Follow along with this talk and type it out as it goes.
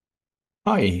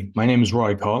Hi, my name is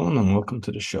Roy Collin and welcome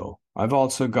to the show. I've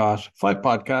also got five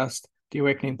podcasts: The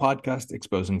Awakening Podcast,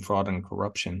 exposing fraud and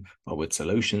corruption, but with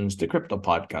solutions; the Crypto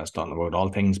Podcast, on about all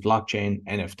things blockchain,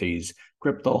 NFTs,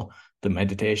 crypto; the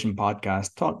Meditation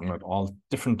Podcast, talking about all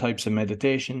different types of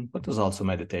meditation, but there's also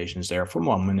meditations there from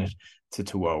 1 minute to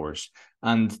 2 hours.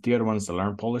 And the other one's the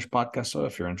Learn Polish Podcast. So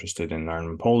if you're interested in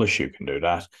learning Polish, you can do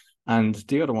that. And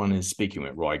the other one is Speaking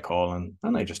with Roy Collin.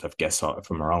 And I just have guests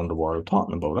from around the world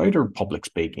talking about either public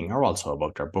speaking or also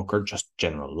about their book or just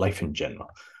general life in general.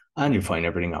 And you'll find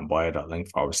everything on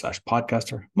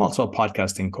bio.link/podcaster. I'm also a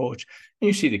podcasting coach. And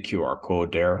you see the QR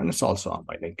code there, and it's also on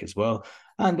my link as well.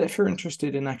 And if you're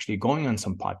interested in actually going on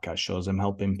some podcast shows, I'm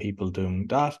helping people doing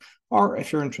that. Or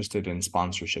if you're interested in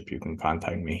sponsorship, you can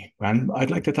contact me. And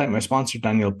I'd like to thank my sponsor,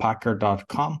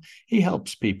 DanielPacker.com. He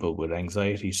helps people with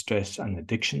anxiety, stress, and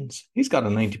addictions. He's got a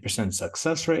 90%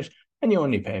 success rate, and you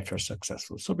only pay if you're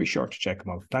successful. So be sure to check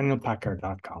him out,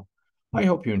 DanielPacker.com. I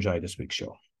hope you enjoy this week's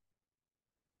show.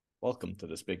 Welcome to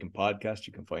the Speaking Podcast.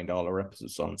 You can find all our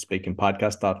episodes on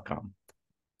speakingpodcast.com.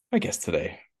 My guest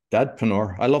today,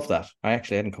 Dadpreneur. I love that. I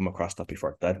actually hadn't come across that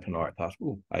before. Dadpreneur. I thought,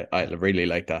 I really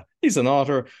like that. He's an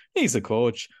author. He's a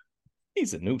coach.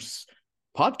 He's a news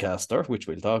podcaster, which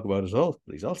we'll talk about as well.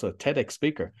 But he's also a TEDx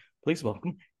speaker. Please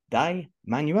welcome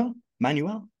Manuel.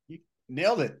 Manuel. You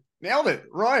nailed it. Nailed it.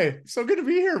 Roy, so good to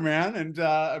be here, man. And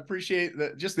appreciate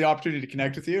just the opportunity to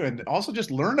connect with you and also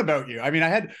just learn about you. I mean, I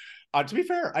had, to be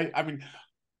fair, I mean,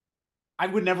 I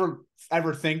would never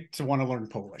ever think to want to learn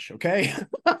Polish. Okay.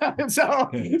 so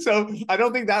I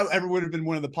don't think that ever would have been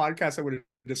one of the podcasts I would have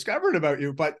discovered about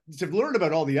you, but to learn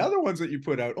about all the other ones that you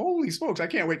put out, holy smokes, I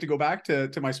can't wait to go back to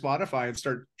my Spotify and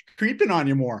start creeping on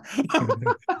you more.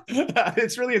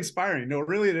 It's really inspiring. No,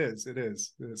 really it is. It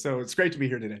is. So it's great to be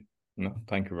here today. No,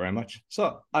 thank you very much.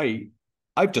 So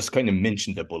I've just kind of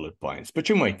mentioned the bullet points, but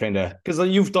you might kind of, because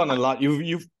you've done a lot,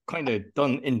 you've kind of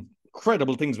done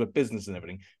incredible things with business and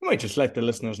everything. You might just let the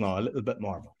listeners know a little bit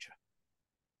more about you.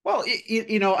 Well,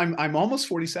 I'm almost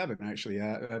 47 actually.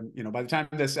 By the time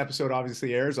this episode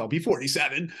obviously airs, I'll be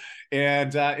 47,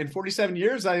 and in 47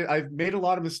 years, I've made a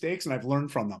lot of mistakes and I've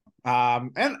learned from them.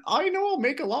 And I know I'll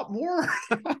make a lot more,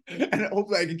 and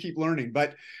hopefully I can keep learning.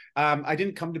 But I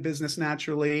didn't come to business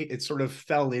naturally; it sort of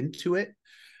fell into it.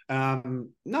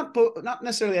 Not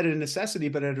necessarily out of necessity,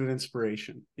 but out of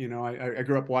inspiration. I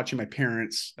grew up watching my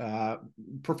parents,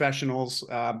 professionals,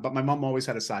 but my mom always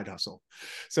had a side hustle.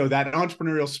 So that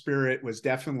entrepreneurial spirit was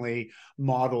definitely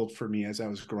modeled for me as I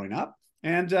was growing up.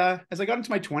 And as I got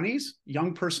into my 20s,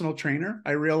 young personal trainer,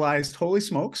 I realized, holy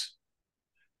smokes,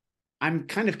 I'm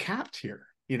kind of capped here.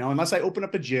 Unless I open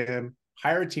up a gym,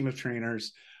 hire a team of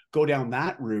trainers, go down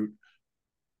that route,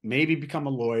 maybe become a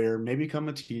lawyer, maybe become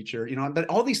a teacher, but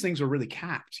all these things are really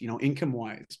capped, income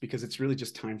wise, because it's really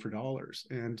just time for dollars.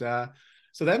 And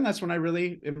so then that's when I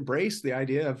really embraced the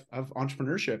idea of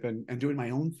entrepreneurship and doing my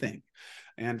own thing.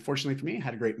 And fortunately for me, I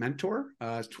had a great mentor,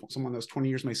 someone that was 20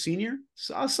 years my senior,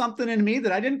 saw something in me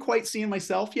that I didn't quite see in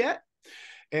myself yet.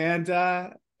 And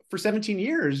for 17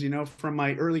 years, from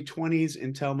my early 20s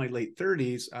until my late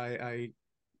 30s, I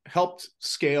helped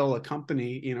scale a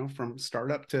company, from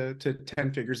startup to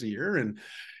 10 figures a year. And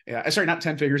sorry, not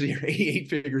 10 figures a year, 8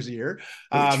 figures a year.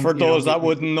 Which for those that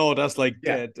wouldn't know, that's like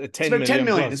 10 million 10 million.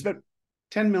 plus. It's about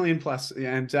 10 million plus.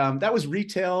 And that was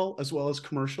retail as well as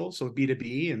commercial. So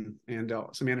B2B and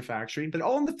some manufacturing, but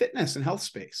all in the fitness and health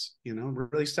space,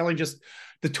 really selling just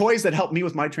the toys that helped me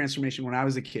with my transformation when I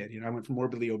was a kid. I went from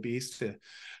morbidly obese to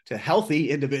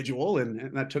healthy individual.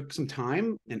 And that took some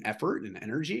time and effort and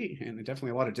energy and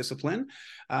definitely a lot of discipline.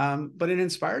 But it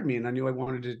inspired me and I knew I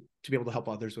wanted to be able to help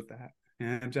others with that.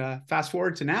 And fast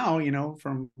forward to now,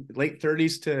 from late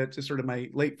 30s to sort of my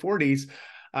late 40s,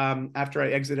 after I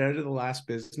exited out of the last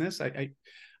business, I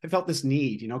felt this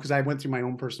need, because I went through my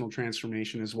own personal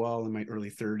transformation as well in my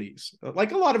early 30s,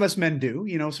 like a lot of us men do,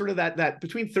 sort of that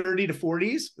between 30 to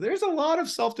 40s, there's a lot of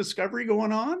self-discovery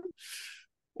going on,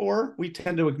 or we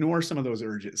tend to ignore some of those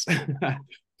urges.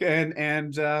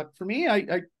 and for me,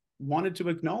 I wanted to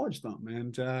acknowledge them.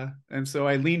 And so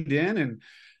I leaned in and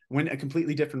went a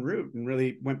completely different route and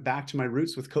really went back to my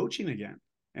roots with coaching again.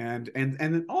 And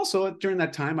then also during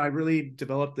that time, I really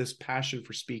developed this passion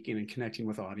for speaking and connecting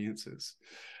with audiences.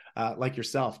 Like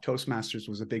yourself, Toastmasters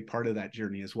was a big part of that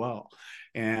journey as well.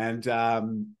 And,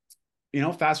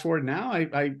 fast forward now,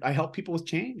 I help people with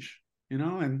change, and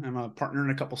I'm a partner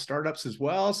in a couple startups as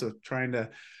well. So trying to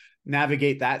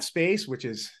navigate that space, which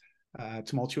is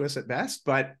tumultuous at best,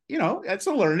 but it's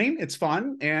a learning, it's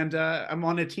fun. And I'm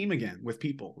on a team again with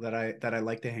people that I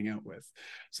like to hang out with.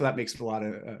 So that makes it a lot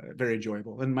of very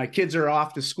enjoyable. And my kids are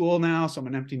off to school now. So I'm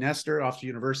an empty nester, off to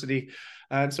university.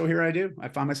 And so here I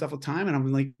find myself with time and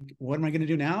I'm like, what am I going to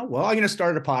do now? Well, I'm going to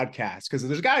start a podcast because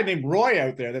there's a guy named Roy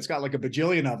out there that's got like a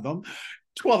bajillion of them.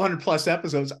 1,200 plus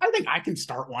episodes. I think I can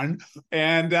start one.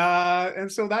 And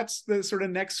so that's the sort of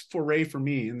next foray for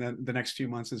me. And then the next few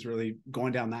months is really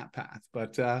going down that path.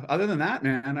 But other than that,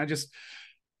 man, I just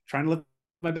trying to live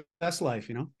my best life,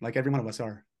 like every one of us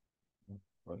are.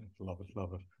 Love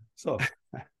it. So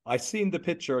I seen the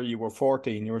picture. You were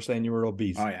 14. You were saying you were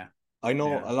obese. Oh, yeah. I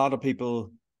know a lot of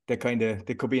people, they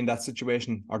could be in that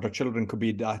situation, or their children could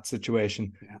be in that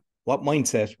situation. Yeah. What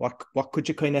mindset, what could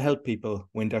you kind of help people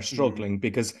when they're struggling?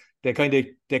 Because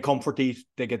they comfort eat,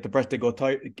 they get depressed, they go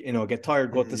tired, get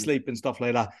tired, go to sleep and stuff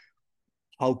like that.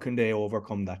 How can they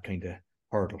overcome that kind of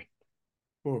hurdle?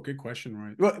 Oh, good question,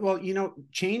 Roy. Well,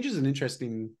 change is an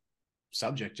interesting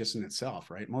subject just in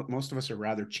itself, right? Most of us are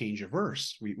rather change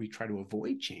averse. We try to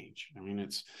avoid change.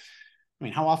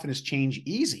 How often is change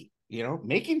easy?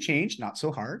 Making change, not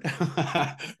so hard.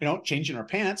 Changing our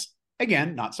pants,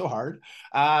 again, not so hard.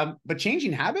 But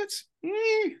changing habits,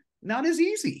 not as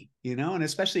easy, and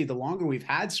especially the longer we've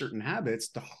had certain habits,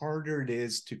 the harder it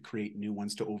is to create new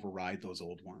ones to override those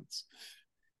old ones.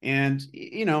 And,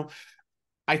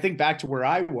 I think back to where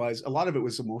I was, a lot of it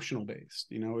was emotional based.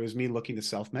 It was me looking to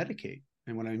self-medicate.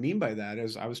 And what I mean by that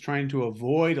is I was trying to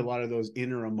avoid a lot of those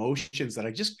inner emotions that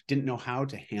I just didn't know how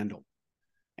to handle.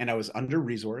 And I was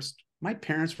under-resourced. My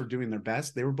parents were doing their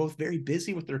best. They were both very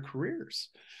busy with their careers.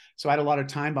 So I had a lot of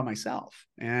time by myself.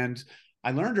 And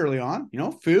I learned early on,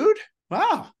 food,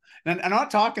 wow. And I'm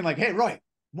not talking like, hey, Roy,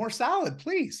 more salad,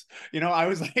 please. I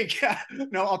was like,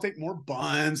 no, I'll take more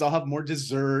buns. I'll have more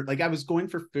dessert. Like I was going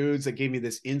for foods that gave me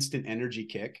this instant energy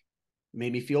kick,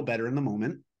 made me feel better in the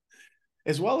moment,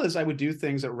 as well as I would do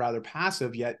things that were rather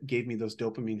passive, yet gave me those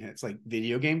dopamine hits, like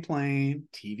video game playing,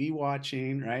 TV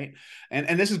watching, right?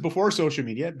 And this is before social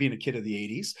media, being a kid of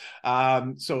the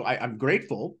 80s. So I'm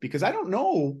grateful because I don't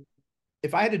know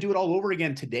if I had to do it all over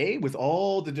again today with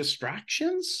all the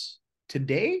distractions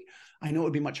today, I know it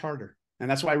would be much harder. And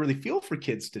that's why I really feel for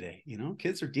kids today.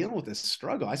 Kids are dealing with this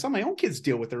struggle. I saw my own kids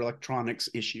deal with their electronics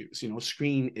issues,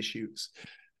 screen issues.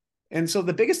 And so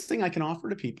the biggest thing I can offer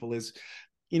to people is,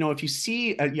 if you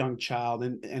see a young child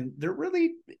and they're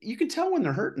really, you can tell when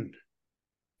they're hurting.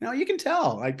 You can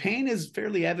tell, like pain is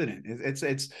fairly evident.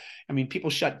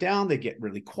 People shut down, they get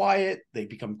really quiet, they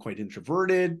become quite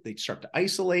introverted, they start to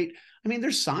isolate.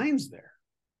 There's signs there.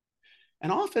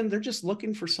 And often they're just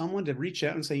looking for someone to reach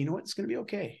out and say, it's going to be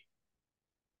okay.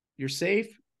 You're safe.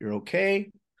 You're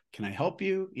okay. Can I help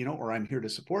you? Or I'm here to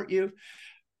support you.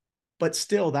 But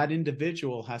still, that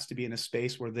individual has to be in a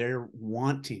space where they're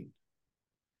wanting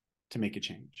to make a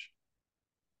change.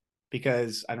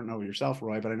 Because I don't know yourself,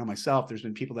 Roy, but I know myself, there's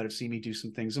been people that have seen me do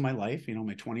some things in my life,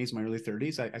 my 20s, my early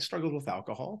 30s. I struggled with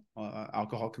alcohol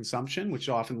consumption, which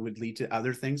often would lead to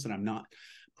other things that I'm not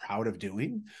proud of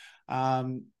doing.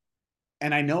 And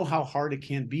I know how hard it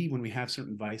can be when we have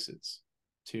certain vices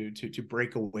to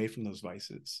break away from those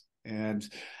vices. And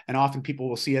often people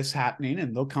will see us happening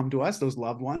and they'll come to us, those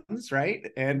loved ones, right?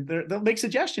 And they'll make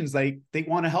suggestions. Like they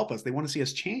want to help us. They want to see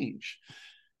us change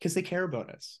because they care about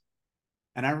us.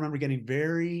 And I remember getting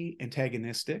very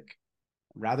antagonistic,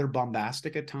 rather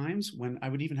bombastic at times when I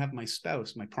would even have my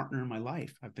spouse, my partner in my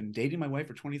life. I've been dating my wife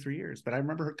for 23 years, but I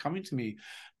remember her coming to me,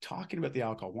 talking about the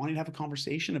alcohol, wanting to have a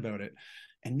conversation about it,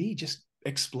 and me just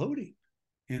exploding,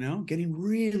 getting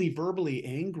really verbally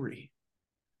angry,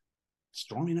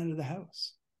 storming out of the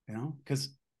house,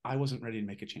 because I wasn't ready to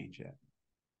make a change yet.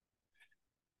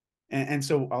 And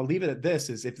so I'll leave it at this,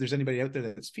 is if there's anybody out there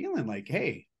that's feeling like,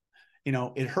 hey,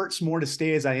 it hurts more to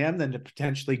stay as I am than to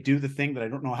potentially do the thing that I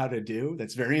don't know how to do.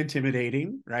 That's very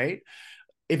intimidating, right?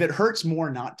 If it hurts more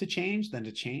not to change than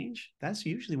to change, that's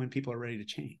usually when people are ready to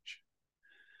change.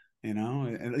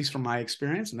 At least from my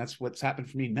experience, and that's what's happened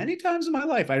for me many times in my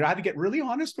life. I had to get really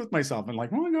honest with myself and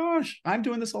like, oh my gosh, I'm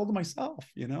doing this all to myself,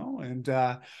 and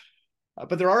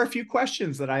but there are a few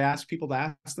questions that I ask people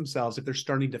to ask themselves if they're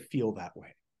starting to feel that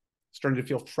way. Starting to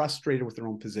feel frustrated with their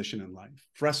own position in life,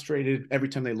 frustrated every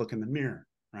time they look in the mirror,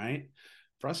 right?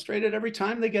 Frustrated every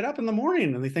time they get up in the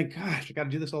morning and they think, gosh, I got to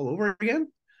do this all over again.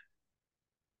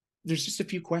 There's just a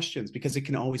few questions because it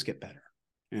can always get better.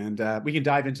 And we can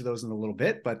dive into those in a little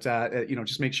bit, but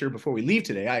just make sure before we leave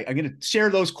today, I'm going to share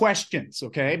those questions,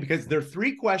 okay? Because there are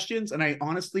 3 questions, and I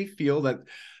honestly feel that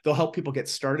they'll help people get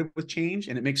started with change,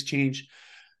 and it makes change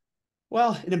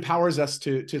Well, it empowers us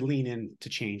to lean in to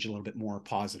change a little bit more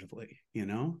positively,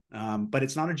 but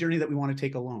it's not a journey that we want to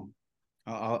take alone.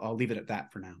 I'll leave it at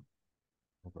that for now.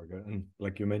 Very good. And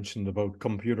like you mentioned about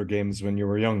computer games when you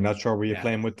were young, not sure were you Yeah.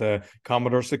 playing with the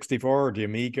Commodore 64 or the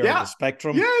Amiga or Yeah. the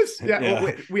Spectrum? Yes. Yeah. Yeah.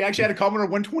 Well, we actually had a Commodore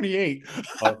 128.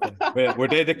 Okay. Were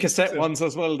they the cassette So, ones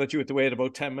as well that you had to wait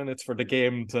about 10 minutes for the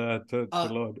game to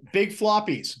load? big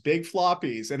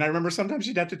floppies. And I remember sometimes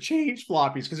you'd have to change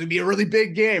floppies because it'd be a really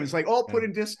big game. It's like, oh, put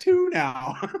in disc 2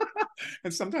 now.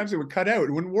 And sometimes it would cut out,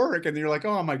 it wouldn't work. And you're like,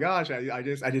 oh my gosh, I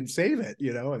didn't save it,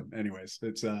 And anyways,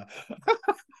 it's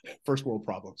first world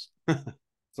problems.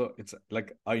 So it's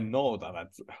like, I know that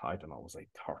I don't know, it was like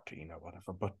 13 or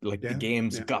whatever, but like the Yeah.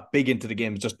 games Yeah. got big into the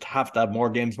games, just have to have more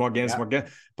games, more games, Yeah. more games.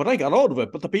 But I got out of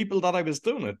it. But the people that I was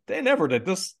doing it, they never did.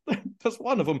 This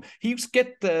one of them, he used to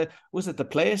get was it the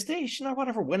PlayStation or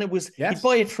whatever? When it was, Yes. he'd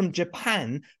buy it from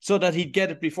Japan so that he'd get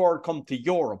it before it come to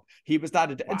Europe. He was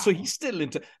that, and so he's still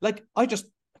into, like, I just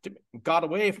got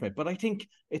away from it. But I think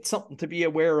it's something to be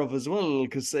aware of as well,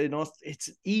 because it's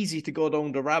easy to go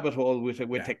down the rabbit hole with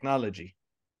technology.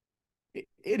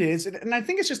 It is. And I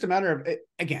think it's just a matter of,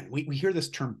 again, we hear this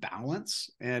term balance.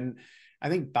 And I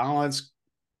think balance,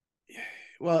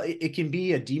 well, it can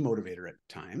be a demotivator at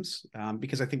times,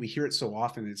 because I think we hear it so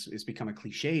often. It's become a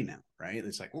cliche now, right?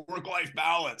 It's like work-life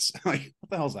balance. Like, what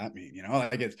the hell does that mean?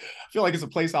 Like I feel like it's a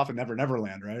place off in Never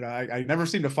Land, right? I never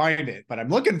seem to find it, but I'm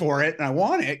looking for it and I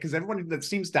want it because everyone that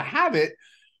seems to have it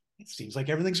seems like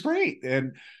everything's great.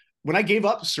 And when I gave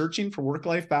up searching for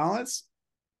work-life balance,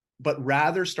 but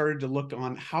rather started to look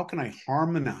on how can I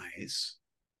harmonize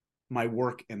my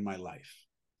work and my life?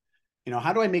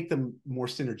 How do I make them more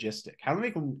synergistic? How do I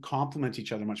make them complement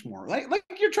each other much more? Like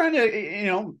you're trying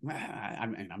to,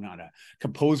 I'm not a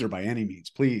composer by any means,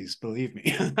 please believe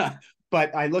me.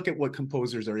 But I look at what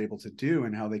composers are able to do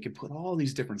and how they can put all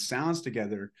these different sounds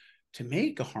together to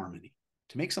make a harmony,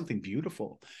 to make something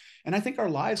beautiful. And I think our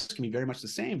lives can be very much the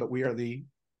same, but we are the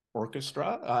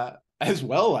orchestra, as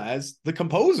well as the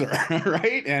composer,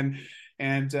 right?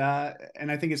 And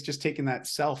I think it's just taking that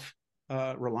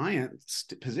self-reliant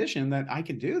position that I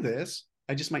can do this.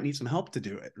 I just might need some help to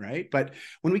do it, right? But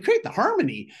when we create the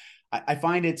harmony, I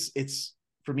find it's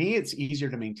for me, it's easier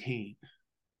to maintain,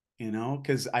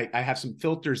 because I have some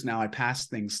filters now. I pass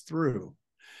things through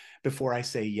before I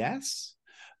say yes,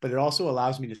 but it also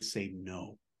allows me to say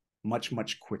no much,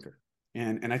 much quicker.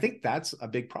 And I think that's a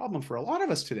big problem for a lot of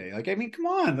us today. Like, I mean, come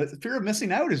on, the fear of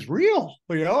missing out is real.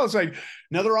 It's like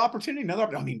another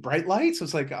opportunity, bright lights.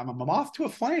 It's like, I'm a moth to a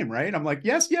flame, right? I'm like,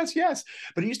 yes.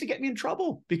 But it used to get me in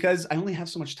trouble because I only have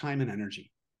so much time and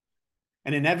energy.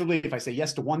 And inevitably, if I say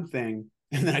yes to one thing,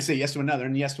 and then I say yes to another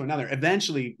and yes to another,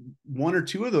 eventually one or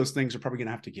two of those things are probably going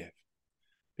to have to give,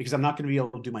 because I'm not going to be able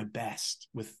to do my best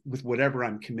with whatever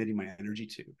I'm committing my energy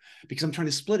to, because I'm trying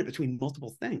to split it between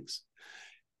multiple things.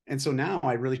 And so now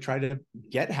I really try to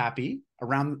get happy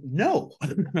around no,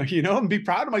 and be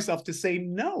proud of myself to say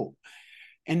no.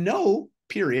 And no,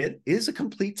 period, is a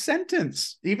complete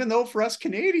sentence, even though for us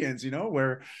Canadians,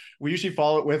 where we usually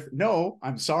follow it with no,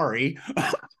 I'm sorry.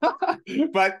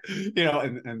 But,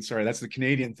 and sorry, that's the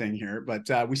Canadian thing here.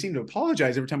 But we seem to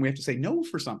apologize every time we have to say no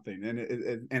for something.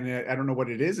 And I don't know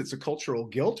what it is. It's a cultural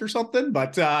guilt or something.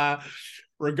 But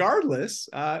regardless,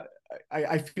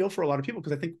 I feel for a lot of people,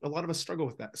 because I think a lot of us struggle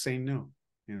with that, saying no,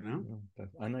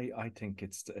 And I think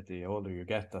it's the older you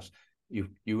get that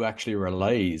you actually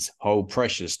realize how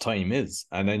precious time is.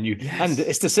 And then and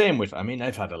it's the same with,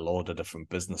 I've had a load of different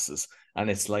businesses, and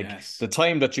it's like the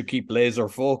time that you keep laser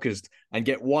focused and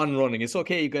get one running, it's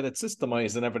okay, you get it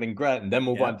systemized and everything great, and then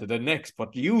move on to the next.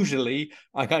 But usually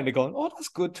I kind of going, oh, that's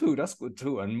good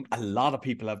too. And a lot of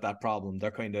people have that problem.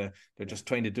 They're just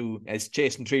trying to do, as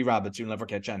chasing 3 rabbits, you'll never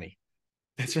catch any.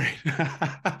 That's right.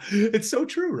 It's so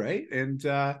true, right? And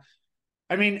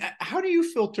how do you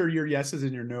filter your yeses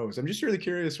and your nos? I'm just really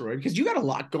curious, Roy, because you got a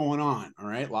lot going on. All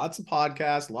right. Lots of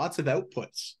podcasts, lots of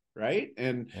outputs. Right.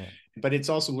 But it's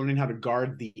also learning how to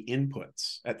guard the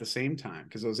inputs at the same time,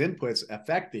 because those inputs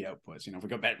affect the outputs. If we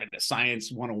go back to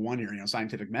science 101 here,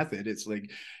 scientific method, it's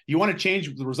like, you want to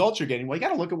change the results you're getting. Well, you got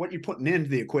to look at what you're putting into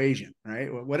the equation, right?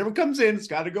 Whatever comes in, it's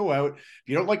got to go out. If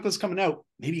you don't like what's coming out,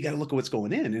 maybe you got to look at what's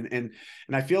going in. And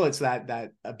I feel it's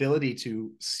that ability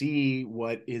to see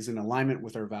what is in alignment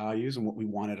with our values and what we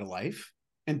want out of life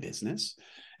and business,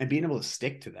 and being able to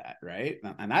stick to that, right?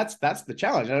 And that's the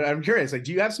challenge. I'm curious, like,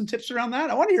 do you have some tips around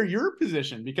that? I want to hear your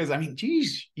position, because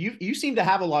geez, you seem to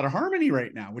have a lot of harmony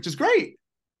right now, which is great.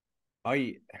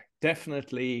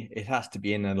 definitely it has to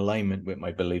be in alignment with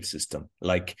my belief system.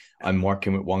 Like I'm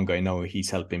working with one guy now,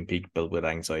 he's helping people with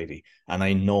anxiety, and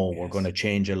I know we're going to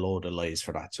change a load of lives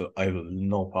for that. So I have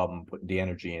no problem putting the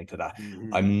energy into that.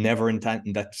 I'm never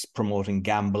intending that's promoting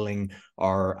gambling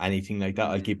or anything like that.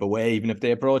 I'll keep away, even if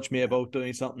they approach me about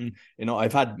doing something. You know,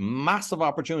 I've had massive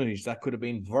opportunities that could have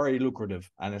been very lucrative,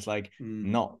 and it's like,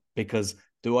 no, because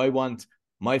do I want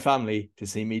my family to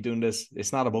see me doing this?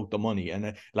 It's not about the money.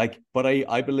 And but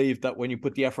I believe that when you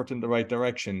put the effort in the right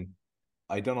direction,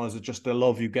 I don't know, is it just the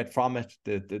love you get from it,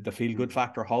 the feel good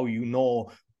factor, how you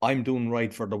know I'm doing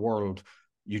right for the world?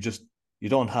 You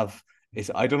don't have,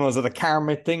 I don't know, is it a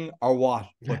karmic thing or what?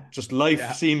 But just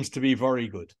life seems to be very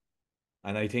good.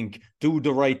 And I think do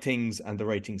the right things and the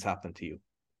right things happen to you.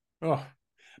 Oh,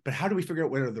 but how do we figure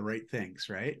out what are the right things,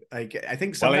 right? Like, I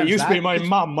think well, sometimes it used to be my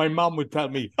mom. My mom would tell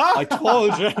me, I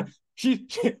told you,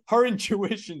 her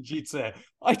intuition, she'd say,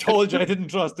 I told you I didn't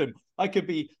trust him. I could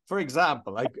be, for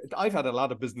example, I've had a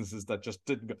lot of businesses that just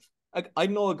didn't go. I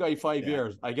know a guy 5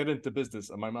 years, I get into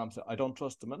business and my mom said, I don't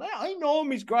trust him. And I know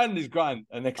him, he's grand.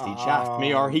 And next he shaft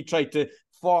me, or he tried to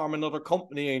form another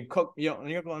company and cook me out. And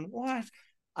you're going, what?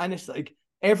 And it's like,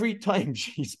 every time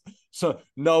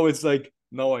it's like,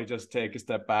 no, I just take a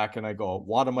step back and I go,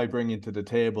 what am I bringing to the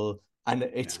table? And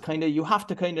it's kind of, you have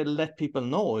to kind of let people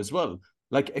know as well.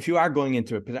 Like if you are going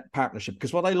into a partnership,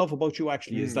 because what I love about you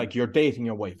actually is like you're dating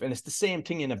your wife, and it's the same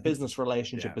thing in a business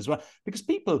relationship as well. Because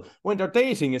people, when they're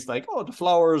dating, it's like, oh, the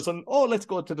flowers and oh, let's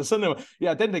go to the cinema.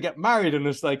 Yeah, then they get married and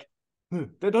it's like,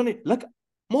 they don't like.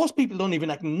 Most people don't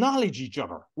even acknowledge each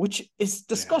other, which is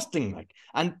disgusting. Like,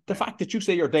 and the fact that you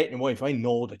say you're dating your wife, I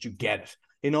know that you get it.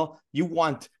 You know, you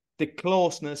want the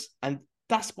closeness, and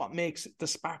that's what makes it the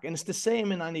spark. And it's the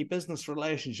same in any business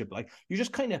relationship. Like you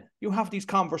just kind of, you have these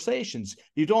conversations,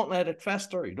 you don't let it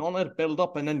fester, you don't let it build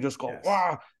up and then just go,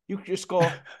 wow, you just go,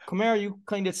 come here, you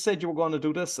kind of said you were going to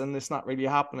do this and it's not really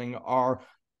happening, or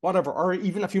whatever. Or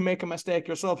even if you make a mistake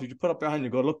yourself, you just put up your hand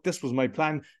and go, look, this was my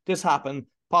plan, this happened,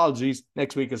 apologies,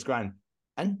 next week is grand.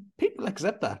 And people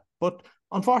accept that. But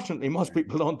unfortunately, most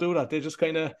people don't do that. They just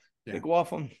kind of, they go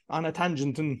off on a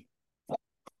tangent and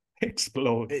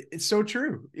explode. It's so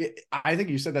true. I think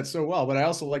you said that so well, but I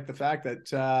also like the fact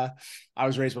that I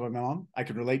was raised by my mom. I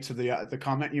could relate to the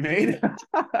comment you made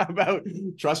about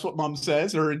trust what mom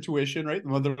says, her intuition, right? The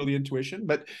motherly intuition.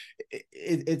 But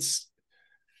it's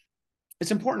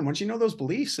important once you know those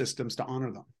belief systems to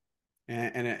honor them.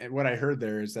 And what I heard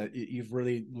there is that you've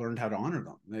really learned how to honor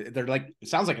them. They're like, it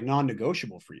sounds like a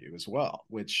non-negotiable for you as well,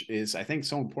 which is, I think,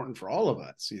 so important for all of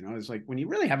us. You know, it's like when you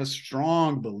really have a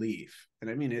strong belief, and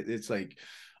I mean, it's like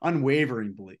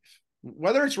unwavering belief,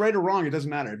 whether it's right or wrong, it doesn't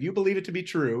matter. If you believe it to be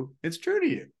true, it's true to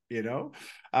you, you know?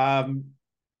 And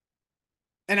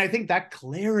I think that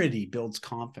clarity builds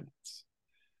confidence.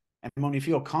 And when we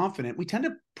feel confident, we tend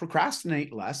to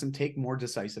procrastinate less and take more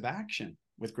decisive action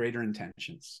with greater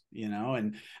intentions, you know,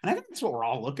 and I think that's what we're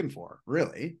all looking for,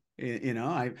 really. You know,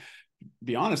 I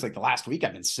be honest, like the last week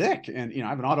I've been sick, and you know, I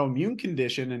have an autoimmune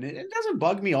condition, and it doesn't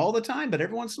bug me all the time, but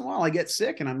every once in a while I get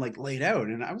sick and I'm like laid out,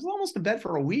 and I was almost in bed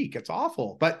for a week. It's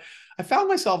awful, but I found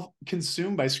myself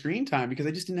consumed by screen time because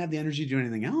I just didn't have the energy to do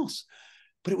anything else.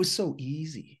 But it was so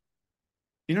easy.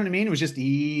 You know what I mean? It was just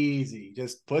easy.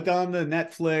 Just put on the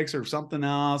Netflix or something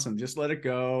else and just let it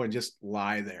go and just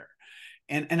lie there.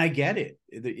 And I get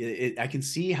it. I can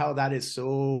see how that is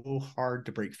so hard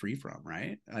to break free from,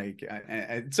 right? Like,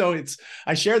 so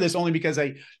I share this only because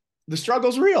the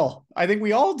struggle's real. I think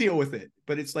we all deal with it,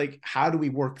 but it's like, how do we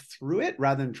work through it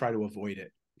rather than try to avoid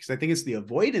it? Because I think it's the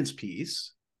avoidance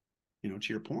piece, you know,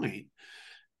 to your point,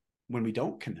 when we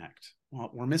don't connect,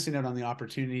 well, we're missing out on the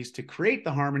opportunities to create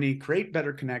the harmony, create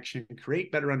better connection,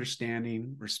 create better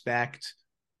understanding, respect,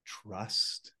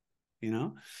 trust, you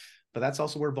know? But that's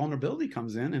also where vulnerability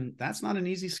comes in. And that's not an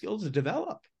easy skill to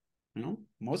develop. You know,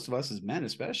 most of us as men,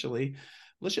 especially,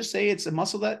 let's just say it's a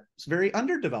muscle that's very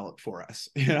underdeveloped for us,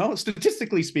 you know,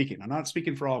 statistically speaking. I'm not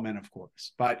speaking for all men, of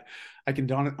course, but I can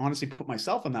honestly put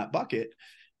myself in that bucket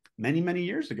many, many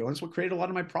years ago. And it's what created a lot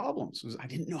of my problems was I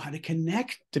didn't know how to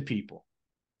connect to people,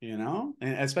 you know,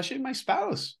 and especially my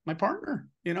spouse, my partner,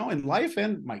 you know, in life,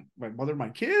 and my mother,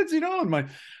 my kids, you know, and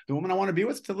the woman I want to be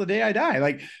with till the day I die.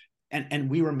 Like, and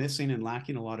we were missing and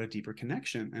lacking a lot of deeper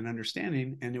connection and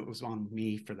understanding. And it was on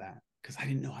me for that because I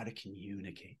didn't know how to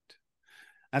communicate.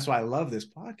 That's why I love this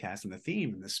podcast and the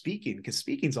theme and the speaking, because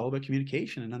speaking is all about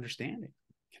communication and understanding,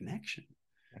 connection.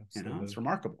 Absolutely. You know, it's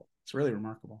remarkable. It's really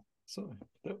remarkable. So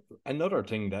another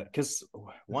thing that, because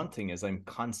one thing is I'm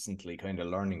constantly kind of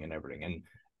learning and everything. And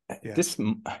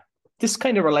this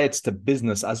kind of relates to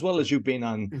business as well as you being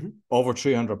on over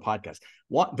 300 podcasts.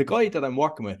 What the guy that I'm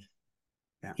working with,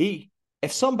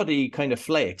 if somebody kind of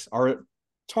flakes or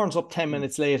turns up 10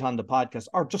 minutes late on the podcast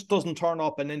or just doesn't turn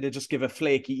up and then they just give a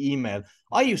flaky email,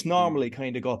 I used normally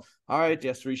kind of go, all right,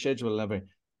 yes, reschedule everything.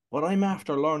 But I'm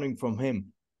after learning from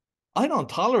him. I don't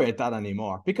tolerate that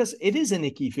anymore because it is an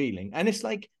icky feeling. And it's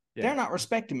like, they're not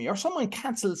respecting me. Or someone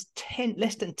cancels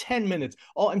less than 10 minutes.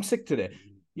 Oh, I'm sick today.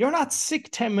 You're not sick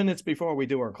 10 minutes before we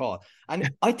do our call.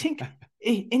 And I think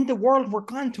in the world, we're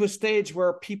gone to a stage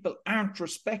where people aren't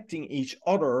respecting each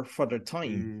other for their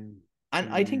time.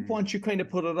 And I think once you kind of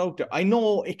put it out there, I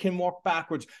know it can work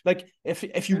backwards. Like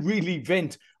if you really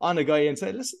vent on a guy and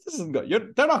say, listen, this isn't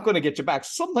good, they're not going to get you back.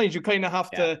 Sometimes you kind of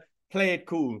have to play it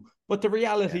cool. But the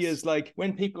reality is, like,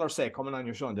 when people are, say, coming on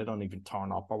your show and they don't even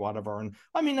turn up or whatever. And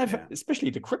I mean,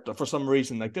 especially the crypto for some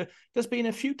reason, like there's been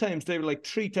a few times they were like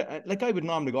like I would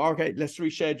normally go, okay, let's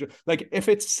reschedule. Like if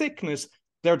it's sickness,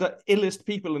 they're the illest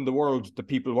people in the world, the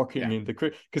people working in the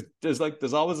crypto, because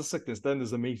there's always a sickness, then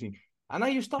there's a meeting. And I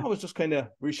used to always just kind of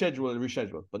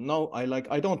reschedule. But no,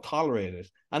 I don't tolerate it.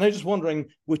 And I'm just wondering,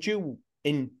 would you,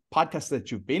 in podcasts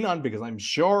that you've been on, because I'm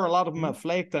sure a lot of them have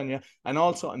flaked on you, and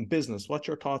also in business, what's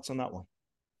your thoughts on that one?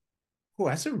 Oh,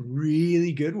 that's a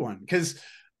really good one. Because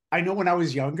I know when I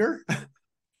was younger,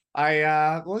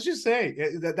 let's just say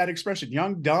that expression,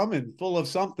 young, dumb, and full of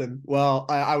something. Well,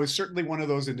 I was certainly one of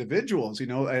those individuals,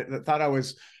 that thought I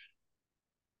was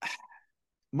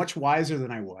much wiser than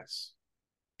I was.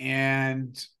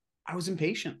 And I was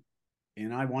impatient.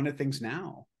 I wanted things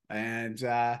now. And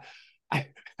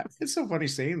it's so funny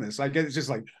saying this. I guess it's just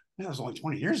like, man, that was only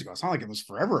 20 years ago. It's not like it was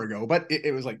forever ago, but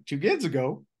it was like 2 kids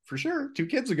ago, for sure. 2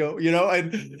 kids ago,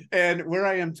 and where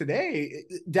I am today,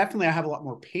 definitely I have a lot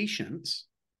more patience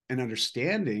and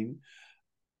understanding.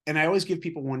 And I always give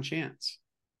people one chance.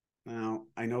 Now,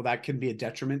 I know that can be a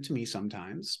detriment to me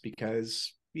sometimes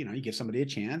because, you give somebody a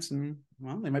chance and,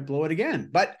 well, they might blow it again,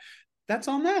 but that's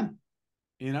on them.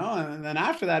 And then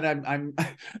after that, I'm and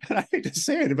I hate to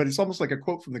say it, but it's almost like a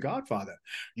quote from The Godfather.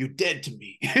 You dead to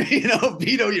me,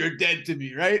 Vito, you're dead to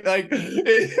me, right? Like,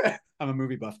 I'm a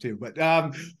movie buff too, but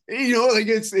like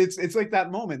it's like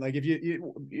that moment. Like if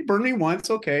you burn me once,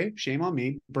 okay, shame on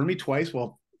me. Burn me twice,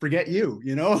 well, forget you.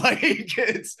 Like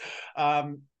it's,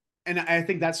 and I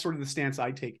think that's sort of the stance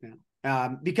I take now.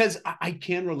 Because I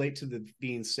can relate to the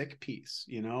being sick piece,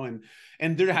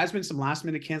 and there has been some last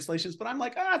minute cancellations, but I'm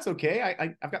like, it's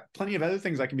okay. I've got plenty of other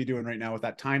things I can be doing right now with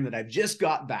that time that I've just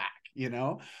got back,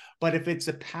 but if it's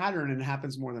a pattern and it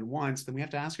happens more than once, then we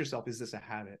have to ask ourselves, is this a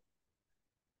habit?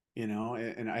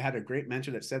 And I had a great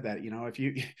mentor that said that, if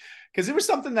you, because it was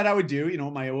something that I would do,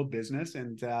 my old business.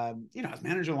 And, I was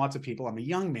managing lots of people. I'm a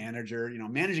young manager,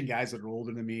 managing guys that are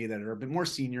older than me, that are a bit more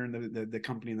senior in the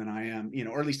company than I am,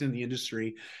 or at least in the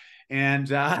industry. And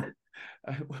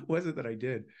what was it that I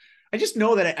did? I just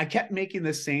know that I kept making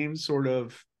the same sort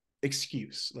of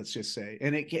excuse, let's just say.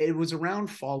 And it was around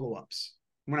follow-ups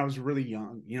when I was really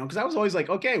young, because I was always like,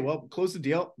 okay, well, close the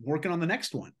deal, working on the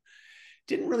next one.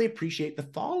 Didn't really appreciate the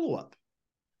follow-up.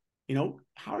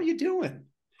 How are you doing?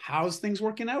 How's things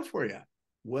working out for you?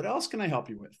 What else can I help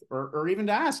you with? Or even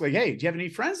to ask, like, hey, do you have any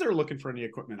friends that are looking for any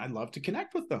equipment? I'd love to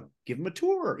connect with them, give them a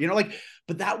tour,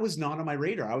 but that was not on my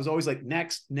radar. I was always like,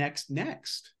 next.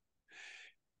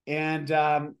 And,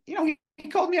 he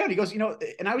called me out. He goes,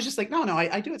 and I was just like, no,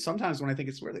 I do it sometimes when I think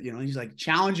it's worth it. He's like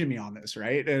challenging me on this.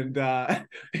 Right. And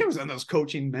it was on those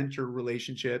coaching mentor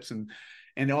relationships.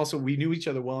 And also we knew each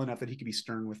other well enough that he could be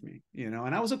stern with me,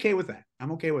 and I was okay with that.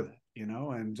 I'm okay with it,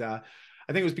 and I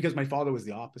think it was because my father was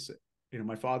the opposite.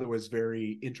 My father was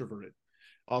very introverted,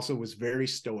 also was very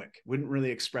stoic, wouldn't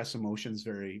really express emotions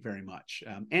very, very much.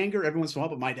 Anger every once in a while,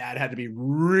 but my dad had to be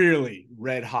really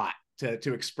red hot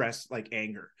to express like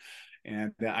anger.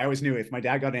 And I always knew if my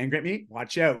dad got angry at me,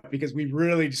 watch out, because we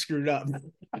really screwed up,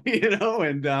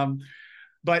 and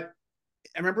but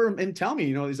I remember him telling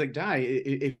me, he's like, Di,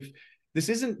 if this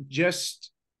isn't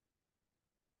just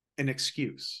an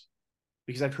excuse,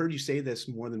 because I've heard you say this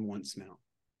more than once now.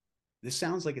 This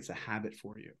sounds like it's a habit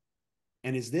for you.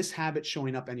 And is this habit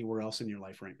showing up anywhere else in your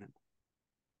life right now?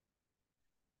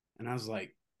 And I was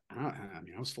like, I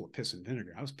was full of piss and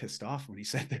vinegar. I was pissed off when he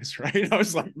said this, right? I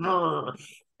was like,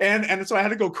 and so I had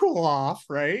to go cool off,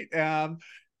 right? And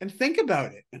think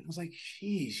about it. And I was like,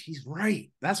 geez, he's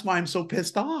right. That's why I'm so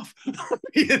pissed off,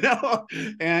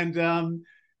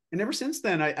 And ever since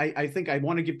then, I think I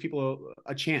want to give people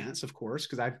a chance, of course,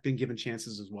 because I've been given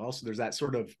chances as well. So there's that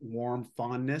sort of warm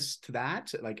fondness to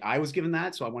that. Like I was given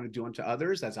that, so I want to do unto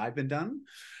others as I've been done.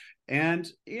 And,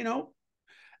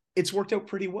 it's worked out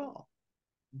pretty well.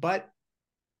 But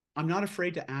I'm not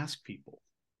afraid to ask people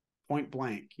point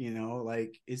blank,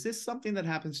 like, is this something that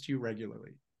happens to you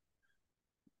regularly?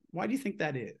 Why do you think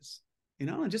that is?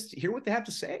 And just hear what they have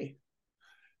to say.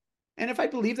 And if I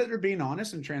believe that they're being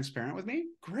honest and transparent with me,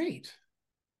 great.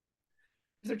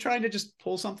 If they're trying to just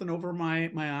pull something over my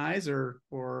eyes or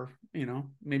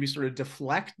maybe sort of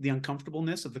deflect the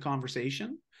uncomfortableness of the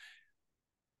conversation,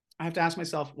 I have to ask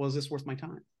myself, well, is this worth my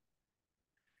time?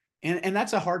 And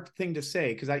that's a hard thing to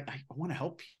say, because I want to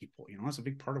help people. That's a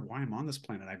big part of why I'm on this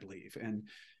planet, I believe. And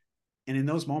in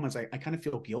those moments, I kind of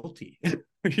feel guilty,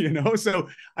 So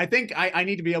I think I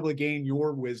need to be able to gain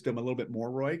your wisdom a little bit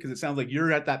more, Roy, because it sounds like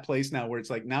you're at that place now where it's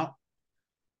like, now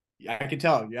I can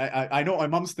tell. I know my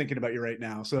mom's thinking about you right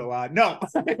now. So no,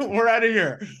 we're out of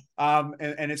here.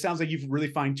 And it sounds like you've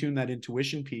really fine-tuned that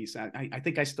intuition piece. I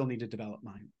think I still need to develop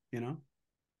mine,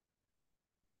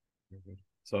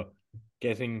 So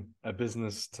getting a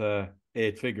business to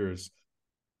 8 figures,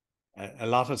 a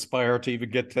lot aspire to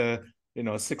even get to,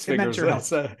 6 figures.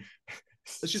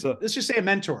 Let's just say a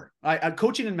mentor.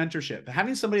 Coaching and mentorship.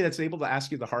 Having somebody that's able to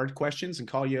ask you the hard questions and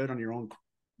call you out on your own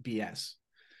BS.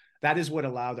 That is what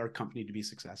allowed our company to be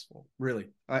successful, really.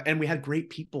 And we had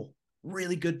great people,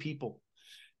 really good people,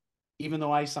 even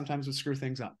though I sometimes would screw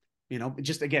things up.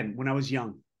 Just again, when I was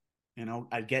young,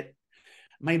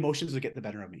 my emotions would get the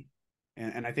better of me.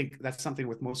 And I think that's something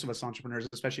with most of us entrepreneurs,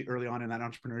 especially early on in that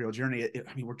entrepreneurial journey.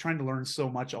 We're trying to learn so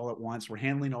much all at once. We're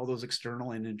handling all those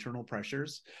external and internal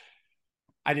pressures.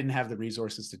 I didn't have the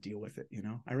resources to deal with it.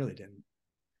 I really didn't.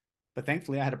 But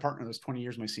thankfully, I had a partner that was 20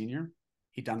 years my senior.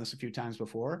 He'd done this a few times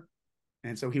before.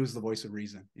 And so he was the voice of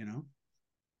reason,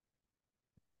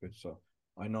 Good. So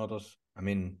I know that,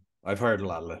 I've heard a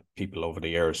lot of people over the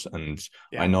years, and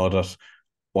I know that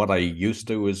what I used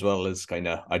to do as well is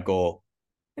I'd go,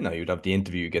 you'd have the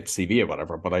interview, you get the CV or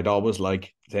whatever, but I'd always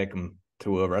like to take them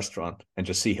to a restaurant and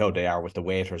just see how they are with the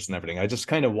waiters and everything. I just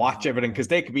kind of watch everything, because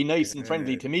they could be nice and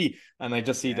friendly to me, and I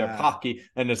just see they're cocky,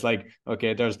 and it's like,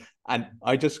 okay, and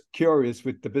I just curious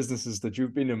with the businesses that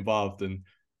you've been involved in,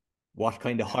 what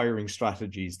kind of hiring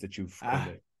strategies that you've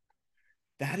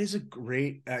That is a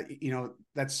great,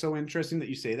 that's so interesting that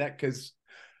you say that, because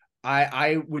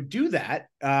I would do that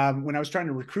when I was trying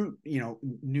to recruit,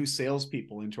 new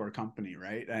salespeople into our company,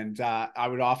 right? And I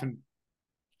would often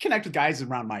connect with guys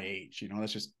around my age.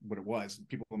 That's just what it was.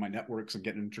 People in my networks and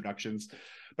getting introductions.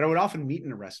 But I would often meet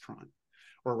in a restaurant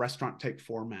or a restaurant type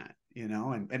format,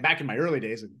 and back in my early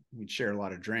days, we'd share a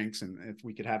lot of drinks. And if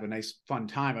we could have a nice fun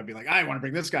time, I'd be like, I want to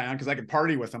bring this guy on because I could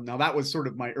party with him. Now that was sort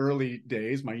of my early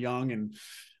days, my young and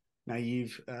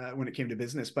naive when it came to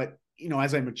business. But,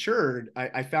 as I matured,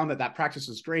 I found that practice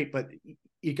was great, but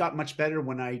it got much better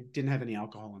when I didn't have any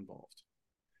alcohol involved.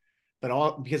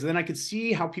 But because then I could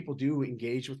see how people do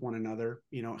engage with one another,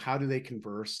 how do they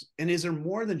converse? And is there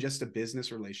more than just a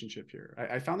business relationship here?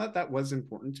 I found that was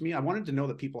important to me. I wanted to know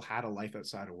that people had a life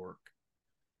outside of work.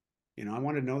 I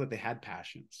wanted to know that they had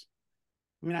passions.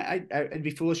 I'd be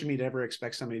foolish of me to ever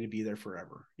expect somebody to be there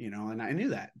forever, and I knew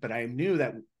that, but I knew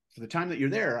that for the time that you're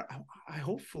there, I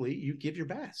hopefully you give your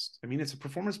best. It's a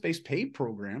performance-based pay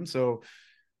program. So,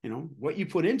 what you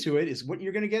put into it is what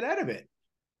you're going to get out of it.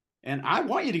 And I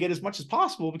want you to get as much as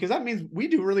possible, because that means we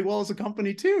do really well as a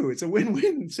company too. It's a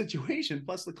win-win situation.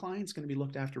 Plus the client's going to be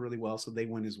looked after really well, so they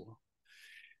win as well.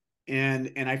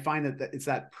 And I find that it's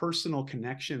that personal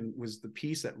connection was the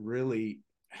piece that really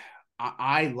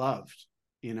I loved,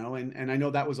 and I know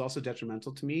that was also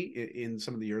detrimental to me in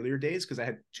some of the earlier days, because I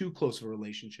had too close of a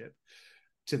relationship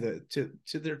to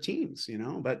their teams,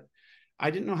 but I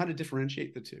didn't know how to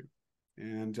differentiate the two.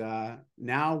 And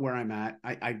now where I'm at,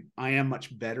 I am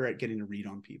much better at getting a read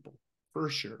on people, for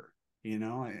sure.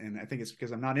 And I think it's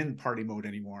because I'm not in party mode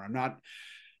anymore. I'm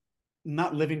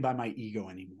not living by my ego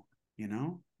anymore,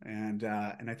 and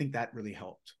I think that really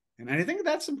helped. And I think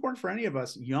that's important for any of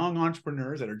us young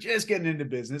entrepreneurs that are just getting into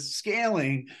business,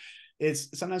 scaling. Is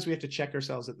sometimes we have to check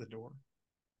ourselves at the door,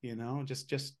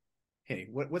 just hey,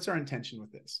 what's our intention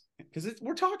with this? Because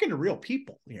we're talking to real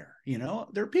people here.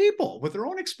 They're people with their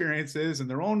own experiences and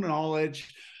their own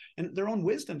knowledge and their own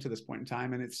wisdom to this point in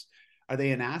time. And are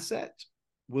they an asset?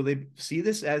 Will they see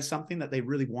this as something that they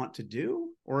really want to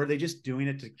do? Or are they just doing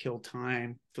it to kill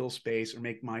time, fill space, or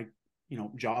make my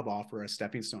job offer a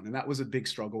stepping stone? And that was a big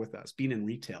struggle with us being in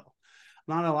retail.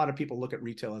 Not a lot of people look at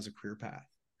retail as a career path.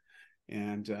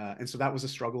 And so that was a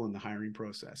struggle in the hiring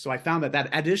process. So I found that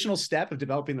additional step of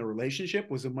developing the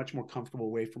relationship was a much more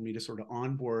comfortable way for me to sort of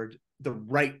onboard the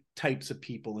right types of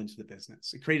people into the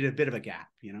business. It created a bit of a gap,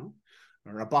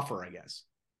 or a buffer, I guess.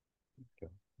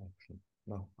 Okay. Excellent.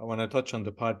 No, I want to touch on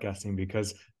the podcasting,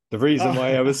 because The reason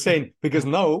why I was saying, because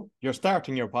now you're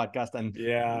starting your podcast, and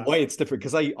why it's different,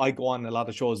 because I go on a lot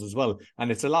of shows as well, and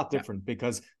it's a lot different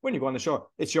because when you go on a show,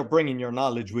 it's you're bringing your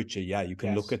knowledge with you. Yeah, you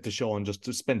can look at the show and just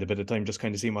to spend a bit of time just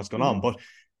kind of seeing what's going on. But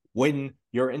when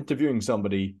you're interviewing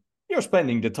somebody, you're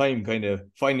spending the time kind of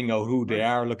finding out who they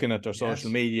are, looking at their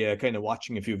social media, kind of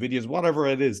watching a few videos, whatever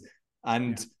it is.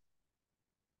 And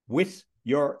with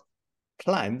your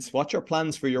plans, what's your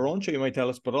plans for your own show, you might tell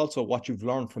us, but also what you've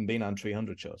learned from being on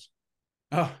 300 shows.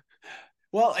 Oh,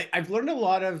 well, I've learned a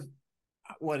lot of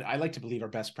what I like to believe are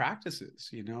best practices,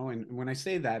 you know, and when I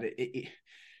say that,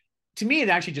 to me, it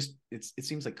actually just, it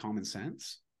seems like common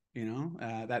sense, you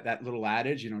know, that little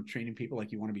adage, you know, training people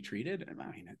like you want to be treated. I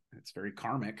mean, it's very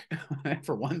karmic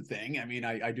for one thing. I mean,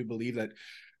 I do believe that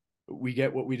we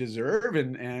get what we deserve,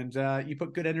 and you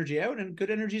put good energy out and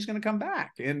good energy is going to come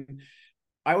back. And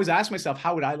I always ask myself,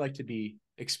 how would I like to be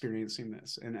experiencing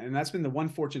this? And that's been the one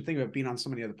fortunate thing about being on so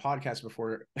many other podcasts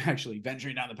before actually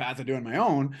venturing down the path of doing my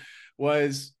own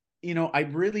was, you know, I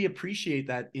really appreciate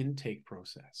that intake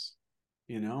process.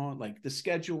 You know, like the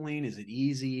scheduling, is it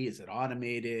easy? Is it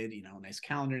automated? You know, nice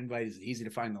calendar invite. Is it easy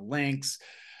to find the links?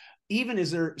 Even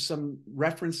is there some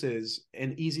references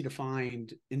and easy to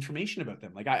find information about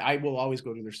them? Like I will always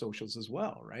go to their socials as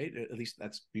well, right? At least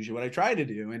that's usually what I try to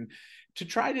do. And to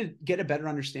try to get a better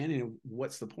understanding of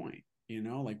what's the point, you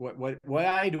know, like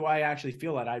why do I actually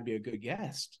feel that I'd be a good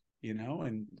guest, you know,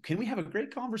 and can we have a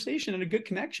great conversation and a good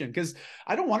connection? Because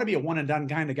I don't want to be a one and done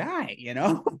kind of guy, you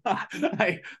know.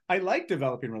 I like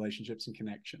developing relationships and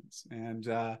connections. And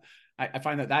I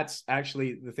find that that's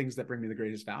actually the things that bring me the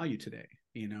greatest value today,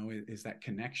 you know, is that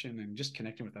connection and just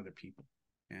connecting with other people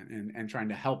and trying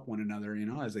to help one another, you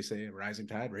know, as they say, a rising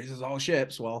tide raises all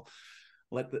ships. Well,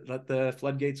 let the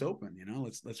floodgates open, you know,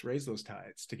 let's raise those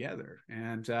tides together.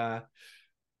 And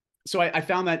so I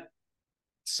found that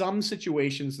some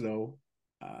situations though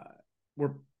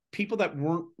were people that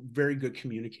weren't very good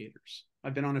communicators.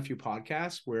 I've been on a few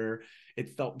podcasts where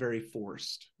it felt very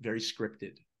forced, very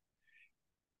scripted.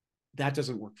 That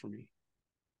doesn't work for me.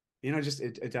 You know, just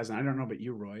it doesn't. I don't know about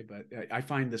you, Roy, but I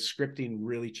find the scripting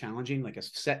really challenging. Like a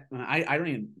set, I don't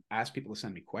even ask people to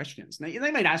send me questions. Now,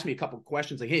 they might ask me a couple of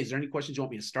questions, like, "Hey, is there any questions you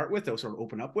want me to start with?" They'll sort of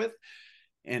open up with,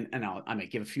 and I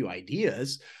might give a few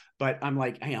ideas, but I'm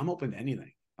like, "Hey, I'm open to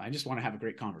anything. I just want to have a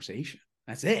great conversation.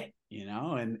 That's it, you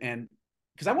know." And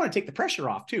because I want to take the pressure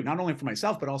off too, not only for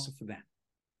myself but also for them.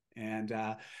 And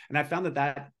I found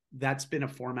that's been a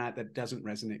format that doesn't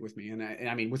resonate with me. And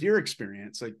I mean, with your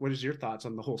experience, like, what is your thoughts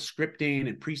on the whole scripting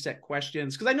and preset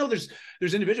questions? Because I know there's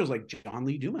individuals like John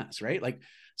Lee Dumas, right? Like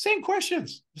same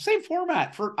questions, same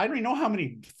format for I don't even know how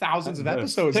many thousands of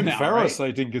episodes Tim now. Ferriss, right?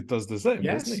 I think it does the same,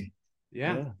 Yes. doesn't he?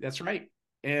 Yeah, that's right.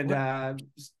 And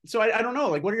so I don't know,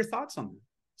 like, what are your thoughts on that?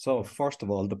 So first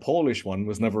of all, the Polish one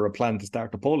was never a plan to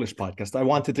start a Polish podcast. I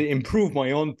wanted to improve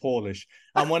my own Polish.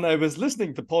 And when I was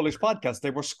listening to Polish podcasts,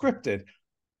 they were scripted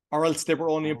or else they were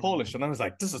only in Polish. And I was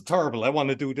like, this is terrible. I want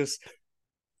to do this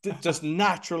just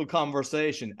natural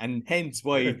conversation. And hence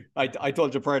why I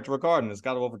told you prior to recording, it's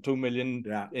got over 2 million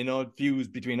you know, views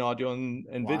between audio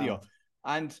and video.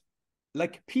 And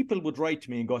like people would write to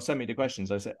me and go, send me the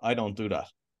questions. I say, I don't do that.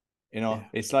 You know,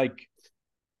 it's like,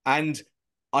 and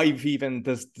I've even,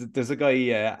 there's a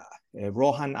guy,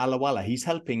 Rohan Alawala, he's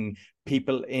helping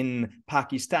people in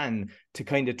Pakistan to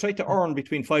kind of try to earn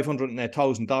between $500 and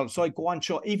 $1,000. So I go on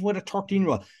show, even with a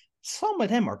 13-year-old, some of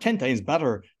them are 10 times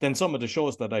better than some of the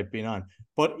shows that I've been on.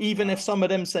 But even if some of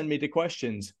them send me the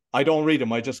questions, I don't read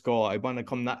them. I just go, I want to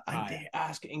come that, and they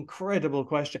ask incredible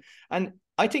questions. And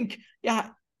I think,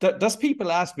 there's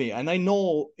people ask me, and I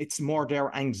know it's more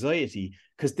their anxiety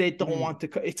because they don't want to.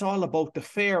 It's all about the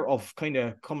fear of kind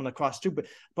of coming across stupid.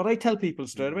 But I tell people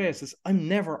straight away, I says, I'm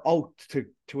never out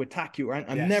to attack you, or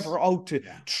I'm never out to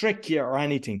trick you or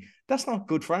anything. That's not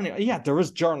good for anyone. Yeah, there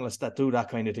is journalists that do that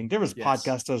kind of thing. There is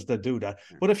podcasters that do that.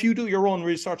 But if you do your own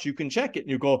research, you can check it and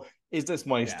you go, is this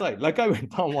my style? Like I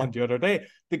went on one the other day.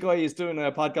 The guy is doing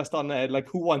a podcast on like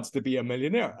Who Wants to Be a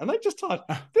Millionaire? And I just thought,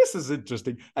 this is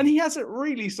interesting. And he has it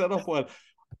really set up well.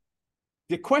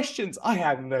 The questions, I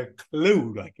hadn't a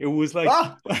clue. Like it was like,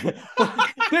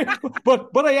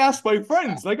 but I asked my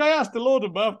friends. Like I asked a load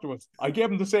of them afterwards. I gave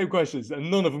them the same questions, and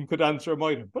none of them could answer them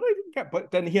either. But I didn't get.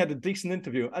 But then he had a decent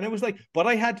interview, and it was like, but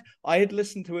I had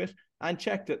listened to it and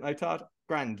checked it, and I thought,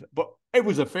 grand. But it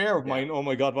was a fear of mine. Oh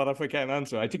my God, what if I can't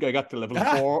answer? I think I got to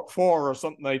level four or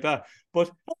something like that.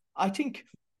 But I think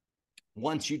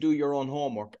once you do your own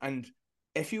homework, and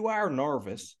if you are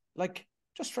nervous, like,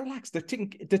 just relax. The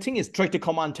thing is, try to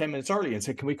come on 10 minutes early and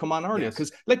say, can we come on earlier? Yes.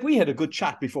 Because like we had a good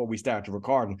chat before we started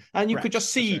recording, and you could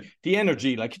just see the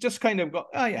energy. Like you just kind of go,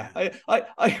 oh yeah,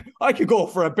 I could go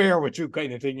for a beer with you,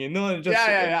 kind of thing, you know. And just,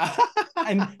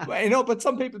 and you know, but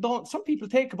some people don't. Some people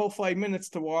take about 5 minutes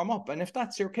to warm up, and if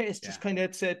that's your case, just kind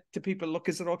of say to people, look,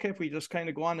 is it okay if we just kind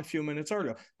of go on a few minutes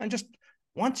earlier? And just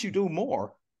once you do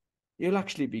more, you'll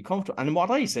actually be comfortable. And what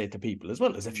I say to people as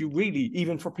well is, if you really,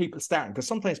 even for people starting, because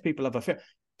sometimes people have a fear,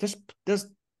 there's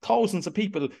thousands of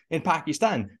people in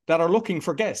Pakistan that are looking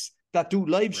for guests that do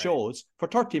live shows for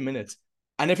 30 minutes.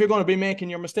 And if you're going to be making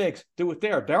your mistakes, do it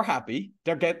there. They're happy.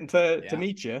 They're getting to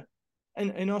meet you.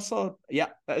 And you know, so yeah,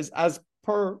 as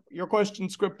per your question,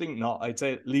 scripting, no, I'd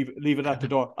say leave it at the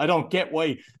door. I don't get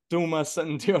why Dumas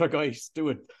and the other guys do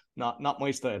it. Not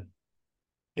my style.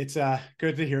 It's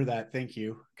good to hear that. Thank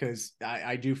you. Because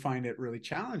I do find it really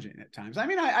challenging at times. I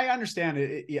mean, I understand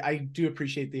it. I do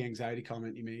appreciate the anxiety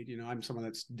comment you made. You know, I'm someone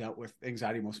that's dealt with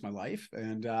anxiety most of my life.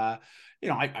 And, you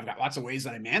know, I've got lots of ways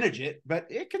that I manage it, but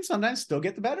it can sometimes still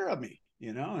get the better of me,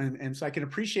 you know, and so I can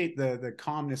appreciate the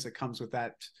calmness that comes with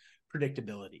that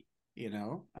predictability, you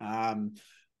know.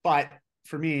 But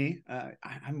for me,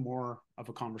 I'm more of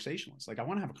a conversationalist. Like I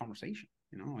want to have a conversation,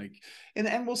 you know, like,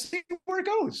 and we'll see where it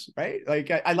goes. Right. Like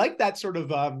I like that sort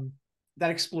of, that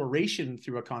exploration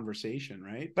through a conversation.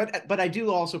 Right. But I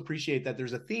do also appreciate that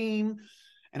there's a theme,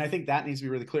 and I think that needs to be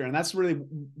really clear. And that's really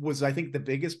was, I think, the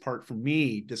biggest part for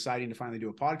me deciding to finally do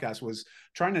a podcast was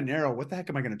trying to narrow what the heck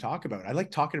am I going to talk about? I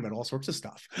like talking about all sorts of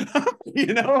stuff,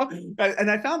 you know,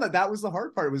 and I found that was the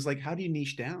hard part. It was like, how do you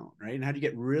niche down? Right. And how do you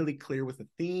get really clear with the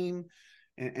theme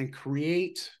and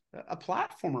create a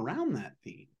platform around that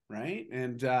theme? Right.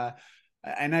 And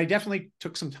I definitely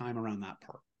took some time around that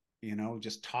part, you know,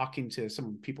 just talking to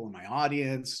some people in my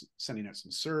audience, sending out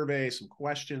some surveys, some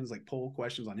questions, like poll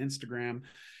questions on Instagram,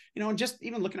 you know, and just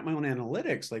even looking at my own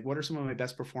analytics, like what are some of my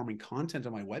best performing content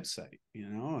on my website, you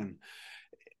know,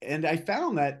 and I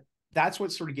found that that's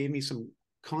what sort of gave me some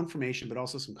confirmation, but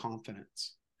also some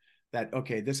confidence that,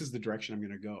 okay, this is the direction I'm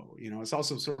going to go. You know, it's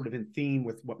also sort of in theme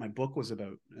with what my book was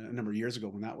about a number of years ago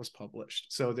when that was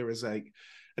published. So there was like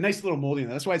a nice little molding.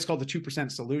 That's why it's called the 2%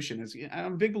 solution.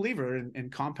 I'm a big believer in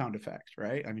compound effect,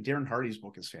 right? I mean, Darren Hardy's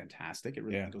book is fantastic. It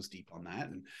really goes deep on that.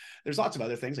 And there's lots of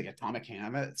other things like atomic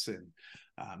habits and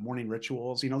morning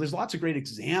rituals. You know, there's lots of great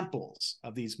examples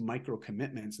of these micro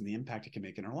commitments and the impact it can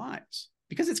make in our lives,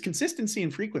 because it's consistency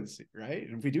and frequency, right?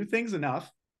 And if we do things enough,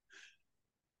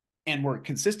 and we're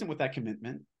consistent with that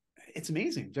commitment, it's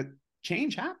amazing that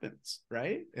change happens,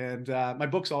 right? And my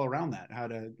book's all around that, how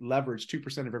to leverage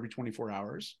 2% of every 24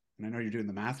 hours. And I know you're doing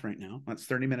the math right now. That's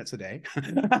 30 minutes a day.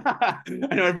 I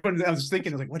know everyone, I was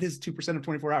thinking, like, what is 2% of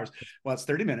 24 hours? Well, it's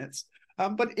 30 minutes.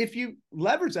 But if you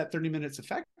leverage that 30 minutes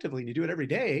effectively and you do it every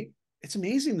day, it's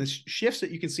amazing the shifts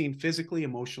that you can see physically,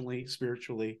 emotionally,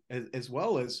 spiritually, as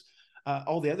well as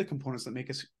all the other components that make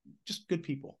us just good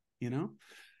people, you know?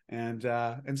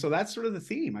 And so that's sort of the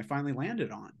theme I finally landed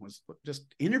on, was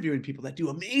just interviewing people that do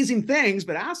amazing things,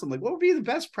 but ask them, like, what would be the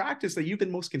best practice that you've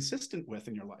been most consistent with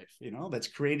in your life, you know, that's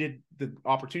created the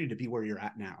opportunity to be where you're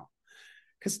at now?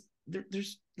 Because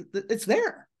it's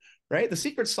there, right? The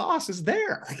secret sauce is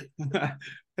there. I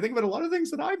think about a lot of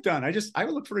things that I've done. I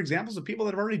would look for examples of people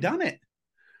that have already done it.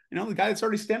 You know, the guy that's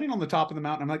already standing on the top of the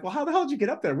mountain. I'm like, well, how the hell did you get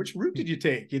up there? Which route did you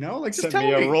take? You know, like, just tell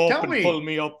me a rope tell and me. pull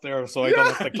me up there so I don't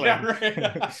have to climb.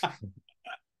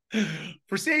 Right.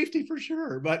 For safety, for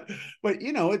sure. But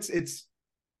you know, it's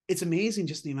amazing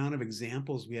just the amount of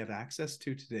examples we have access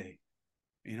to today.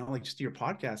 You know, like just your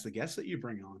podcast, the guests that you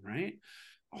bring on, right?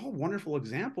 All wonderful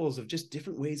examples of just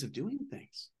different ways of doing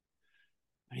things.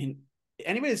 I mean,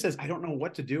 anybody that says, I don't know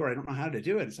what to do or I don't know how to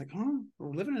do it, it's like, oh,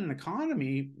 we're living in an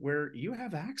economy where you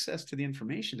have access to the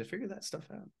information to figure that stuff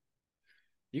out.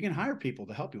 You can hire people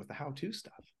to help you with the how-to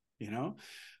stuff, you know,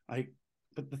 like,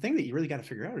 but the thing that you really got to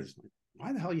figure out is, like,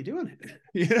 why the hell are you doing it?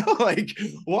 You know, like,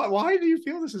 why do you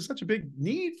feel this is such a big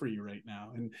need for you right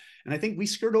now? And I think we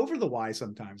skirt over the why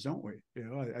sometimes, don't we? You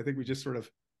know, I think we just sort of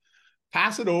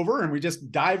pass it over and we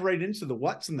just dive right into the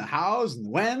what's and the hows and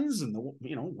the whens and the,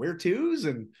 you know, where to's.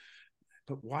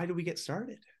 But why do we get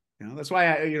started? You know, that's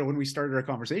why you know, when we started our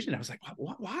conversation, I was like,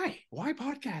 why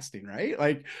podcasting, right?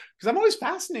 Like, because I'm always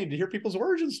fascinated to hear people's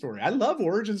origin story. I love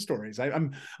origin stories.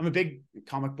 I'm a big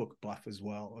comic book buff as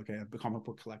well. Okay, I'm a comic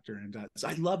book collector, and so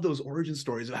I love those origin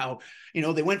stories of how, you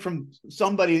know, they went from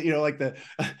somebody, you know, like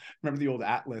remember the old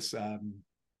Atlas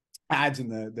ads in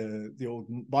the old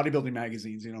bodybuilding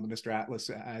magazines, the Mr. Atlas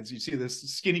ads. You see this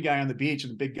skinny guy on the beach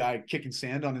and the big guy kicking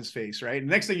sand on his face, right? And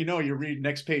next thing you know, you read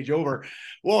next page over,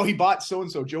 well, he bought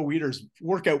so-and-so Joe Weider's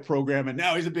workout program, and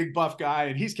now he's a big buff guy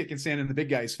and he's kicking sand in the big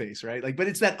guy's face, right? Like, but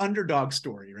it's that underdog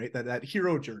story, right? That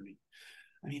hero journey.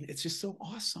 I mean, it's just so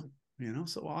awesome,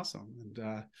 so awesome.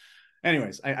 And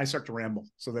anyways, I start to ramble.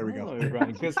 So there we go.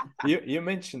 Because you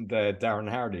mentioned Darren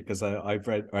Hardy, because I've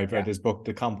read his book,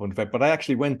 The Compound Effect, but I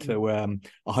actually went to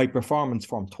a high performance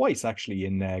firm twice, actually,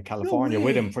 in California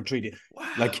with him for 3 days.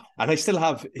 Wow. Like, and I still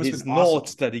have his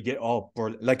notes that he get up,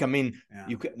 or like, I mean,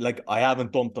 you can, like, I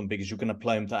haven't dumped them because you can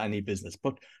apply them to any business,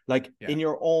 but like in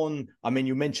your own, I mean,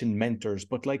 you mentioned mentors,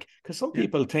 but like, because some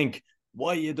people think,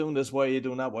 why are you doing this? Why are you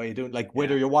doing that? Why are you doing, like,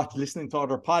 whether you're listening to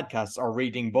other podcasts or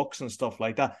reading books and stuff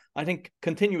like that? I think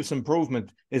continuous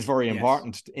improvement is very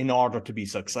important in order to be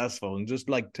successful. And just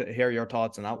like to hear your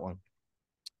thoughts on that one.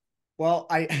 Well,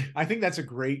 I think that's a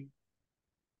great,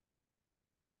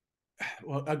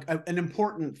 an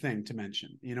important thing to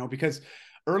mention, because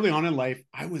early on in life,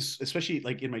 I was, especially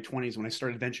like in my 20s, when I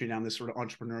started venturing down this sort of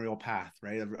entrepreneurial path,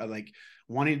 right? I like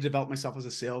wanting to develop myself as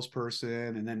a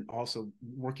salesperson, and then also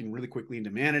working really quickly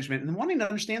into management, and then wanting to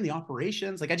understand the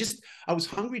operations. Like I was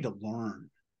hungry to learn.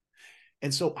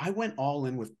 And so I went all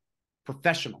in with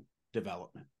professional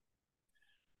development.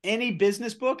 Any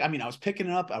business book, I mean, I was picking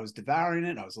it up, I was devouring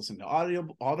it, I was listening to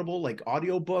audible like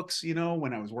audiobooks,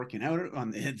 when I was working out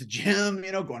at the gym,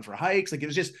 going for hikes. Like, it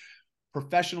was just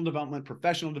professional development.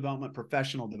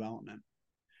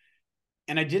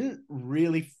 And I didn't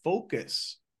really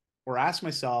focus or ask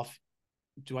myself,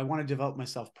 do I want to develop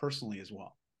myself personally as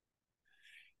well?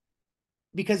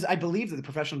 Because I believed that the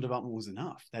professional development was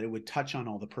enough, that it would touch on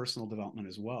all the personal development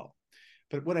as well.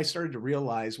 But what I started to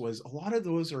realize was a lot of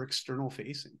those are external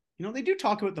facing. They do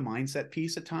talk about the mindset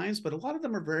piece at times, but a lot of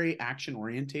them are very action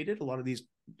orientated. A lot of these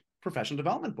professional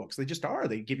development books, they just are.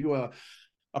 They give you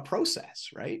a process,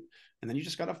 right? And then you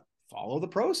just got to follow the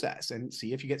process and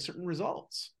see if you get certain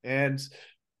results. And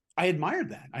I admired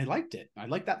that. I liked it. I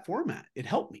liked that format. It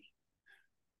helped me.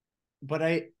 But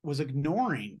I was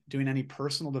ignoring doing any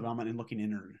personal development and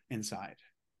looking inside.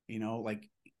 Like,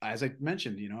 as I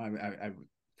mentioned, I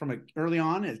from early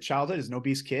on in childhood, as an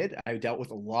obese kid, I dealt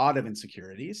with a lot of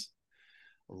insecurities,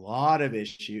 a lot of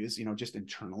issues, just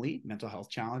internally, mental health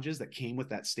challenges that came with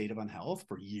that state of unhealth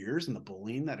for years, and the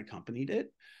bullying that accompanied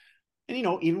it. And,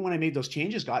 even when I made those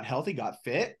changes, got healthy, got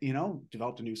fit,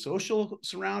 developed a new social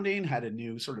surrounding, had a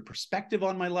new sort of perspective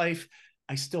on my life,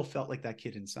 I still felt like that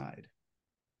kid inside.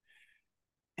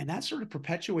 And that sort of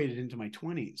perpetuated into my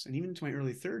 20s and even into my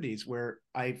early 30s, where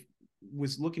I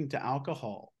was looking to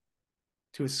alcohol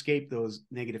to escape those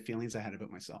negative feelings I had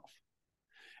about myself.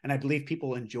 And I believe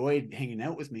people enjoyed hanging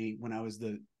out with me when I was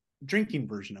the drinking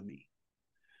version of me.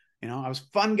 I was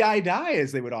fun guy die,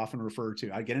 as they would often refer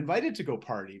to. I'd get invited to go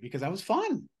party because I was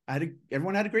fun.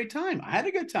 Everyone had a great time. I had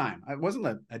a good time. I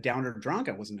wasn't a downer drunk.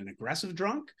 I wasn't an aggressive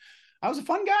drunk. I was a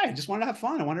fun guy. I just wanted to have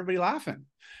fun. I wanted everybody laughing.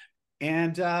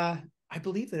 And I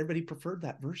believe that everybody preferred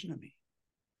that version of me.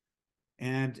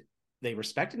 And they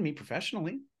respected me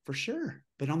professionally, for sure.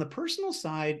 But on the personal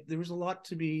side, there was a lot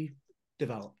to be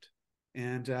developed.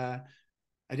 And I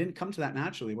didn't come to that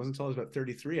naturally. It wasn't until I was about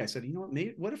 33. I said,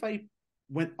 what if I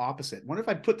went opposite? What if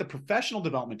I put the professional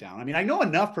development down? I mean, I know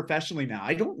enough professionally now.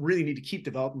 I don't really need to keep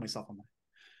developing myself on that.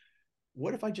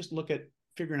 What if I just look at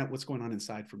figuring out what's going on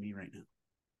inside for me right now?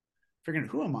 Figuring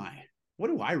out, who am I? What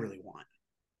do I really want?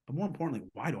 But more importantly,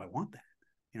 why do I want that?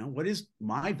 What is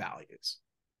my values?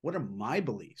 What are my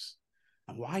beliefs?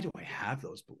 And why do I have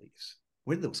those beliefs?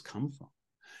 Where did those come from?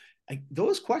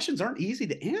 Those questions aren't easy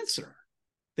to answer.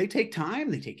 They take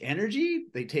time, they take energy,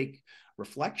 they take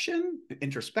reflection,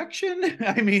 introspection.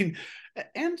 I mean,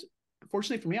 and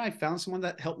fortunately for me, I found someone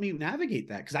that helped me navigate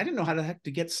that, because I didn't know how the heck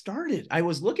to get started. I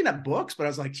was looking at books, but I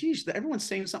was like, geez, everyone's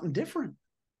saying something different,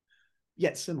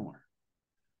 yet similar.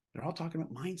 They're all talking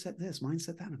about mindset this,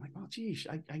 mindset that. I'm like, oh, geez,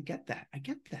 I get that. I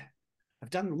get that. I've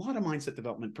done a lot of mindset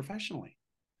development professionally,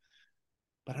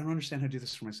 but I don't understand how to do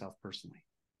this for myself personally.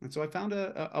 And so I found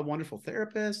a wonderful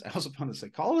therapist. I also found a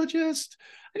psychologist.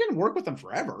 I didn't work with them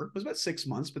forever. It was about 6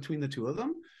 months between the two of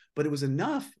them, but it was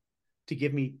enough to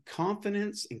give me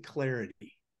confidence and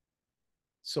clarity.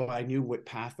 So I knew what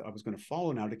path I was going to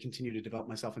follow now to continue to develop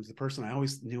myself into the person I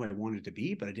always knew I wanted to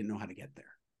be, but I didn't know how to get there.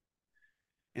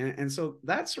 And so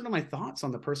that's sort of my thoughts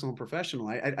on the personal and professional.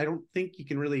 I don't think you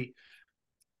can really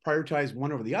prioritize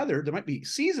one over the other. There might be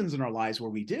seasons in our lives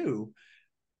where we do,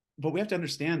 but we have to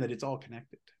understand that it's all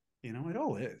connected. It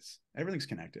all is. Everything's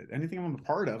connected. Anything I'm a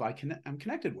part of, I'm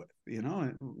connected with,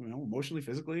 emotionally,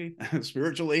 physically,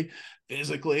 spiritually,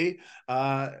 physically.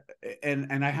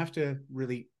 And I have to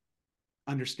really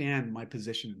understand my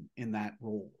position in that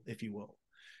role, if you will.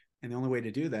 And the only way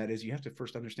to do that is you have to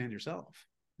first understand yourself,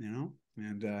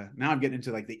 and now I'm getting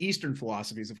into like the Eastern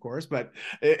philosophies, of course, but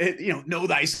know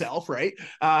thyself, right?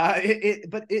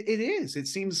 But it is, it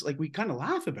seems like we kind of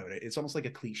laugh about it. It's almost like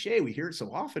a cliche. We hear it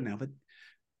so often now, but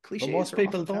But cliches most are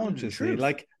people often founded don't, in you see.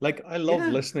 truth. Like I love Yeah.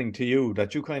 listening to you,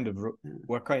 that you kind of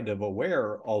were kind of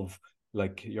aware of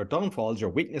like your downfalls, your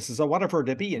weaknesses, or whatever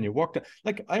they be, and you worked.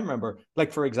 Like I remember,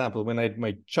 like for example, when I had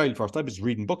my child first, I was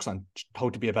reading books on how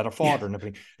to be a better Yeah. father and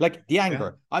everything. Like the Yeah.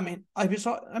 anger. I mean,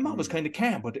 I'm always kind of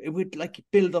calm, but it would like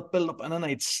build up, and then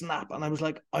I'd snap, and I was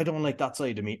like, I don't like that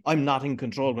side of me. I'm not in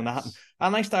control when that happens. Yes.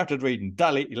 And I started reading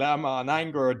Dalai Lama on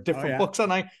anger, Oh different yeah. books,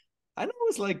 and I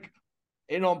was like,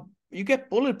 you get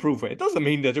bulletproof. It doesn't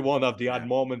mean that you won't have the odd Yeah.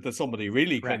 moment that somebody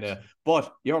really kind Correct. of,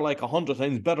 but you're like 100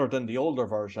 times better than the older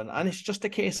version. And it's just a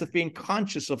case of being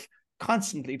conscious of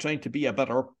constantly trying to be a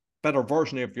better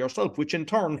version of yourself, which in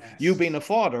turn, you being Yes. a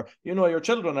father, your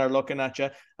children are looking at you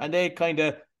and they kind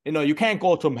of, you can't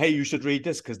go to them, hey, you should read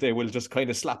this, because they will just kind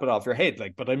of slap it off your head.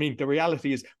 Like, but I mean, the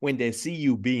reality is when they see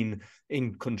you being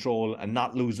in control and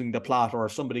not losing the plot, or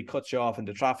somebody cuts you off in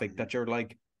the traffic, that you're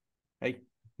like, hey,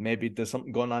 maybe there's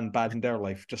something going on bad in their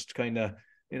life. Just kind of,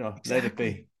 let it be.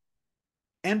 Exactly.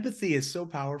 Empathy is so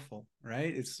powerful,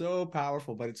 right? It's so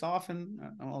powerful, but it's often,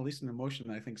 well, at least an emotion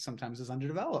that I think sometimes is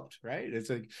underdeveloped, right? It's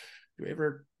like, do we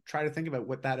ever try to think about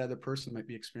what that other person might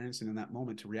be experiencing in that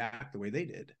moment to react the way they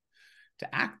did,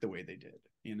 to act the way they did,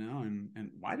 and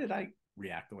why did I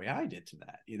react the way I did to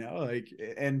that,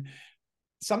 and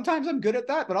sometimes I'm good at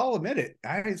that, but I'll admit it.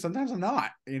 Sometimes I'm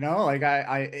not, like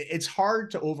it's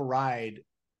hard to override,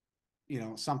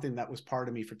 something that was part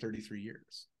of me for 33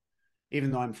 years.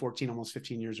 Even though I'm 14, almost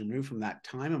 15 years removed from that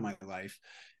time in my life,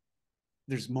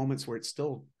 there's moments where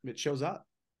it shows up,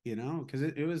 because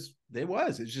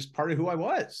it's just part of who I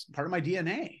was, part of my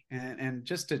DNA. And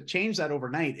just to change that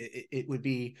overnight, it would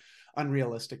be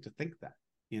unrealistic to think that,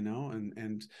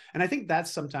 and I think that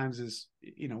sometimes is,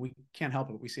 we can't help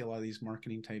it. We see a lot of these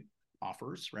marketing type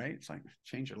offers, right? It's like,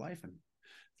 change your life in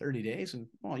 30 days. And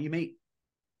well, you may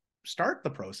start the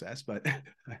process, but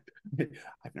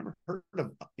I've never heard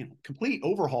of complete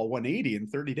overhaul 180 in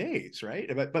 30 days, right?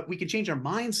 But we can change our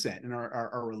mindset and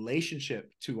our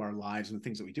relationship to our lives and the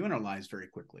things that we do in our lives very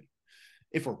quickly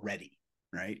if we're ready,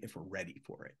 right? If we're ready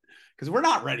for it. Because if we're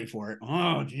not ready for it,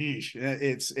 oh geez,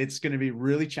 it's going to be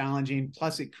really challenging.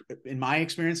 Plus, in my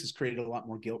experience, has created a lot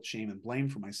more guilt, shame, and blame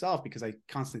for myself, because I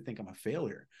constantly think I'm a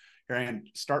failure. Here I am,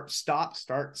 start, stop,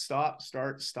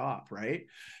 right?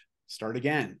 Start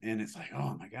again. And it's like,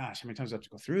 oh my gosh, how many times do I have to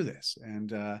go through this? And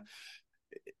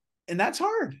that's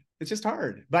hard. It's just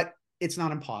hard, but it's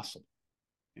not impossible.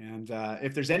 And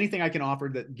if there's anything I can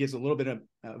offer that gives a little bit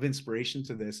of inspiration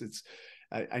to this,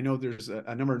 I know there's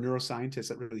a number of neuroscientists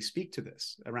that really speak to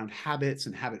this around habits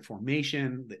and habit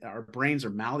formation. Our brains are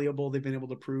malleable. They've been able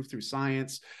to prove through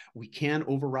science. We can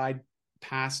override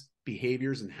past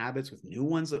behaviors and habits with new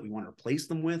ones that we want to replace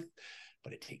them with,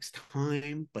 but it takes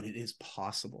time, but it is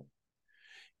possible.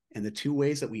 And the two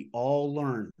ways that we all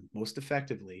learn most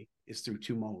effectively is through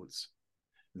two modes: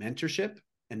 mentorship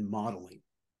and modeling.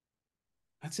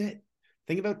 That's it.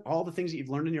 Think about all the things that you've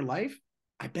learned in your life.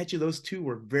 I bet you those two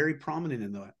were very prominent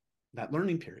in that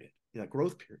learning period, that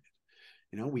growth period.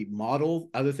 We model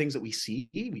other things that we see,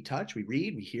 we touch, we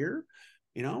read, we hear,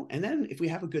 and then if we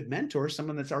have a good mentor,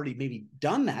 someone that's already maybe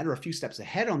done that or a few steps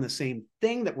ahead on the same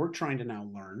thing that we're trying to now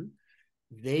learn,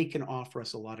 they can offer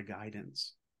us a lot of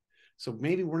guidance. So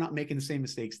maybe we're not making the same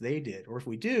mistakes they did, or if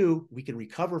we do, we can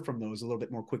recover from those a little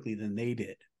bit more quickly than they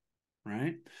did,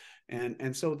 right?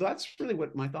 And so that's really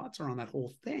what my thoughts are on that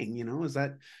whole thing, is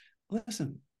that,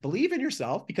 listen, believe in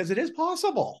yourself, because it is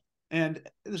possible. And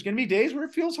there's going to be days where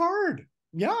it feels hard.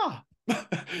 Yeah,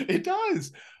 it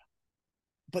does.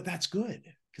 But that's good,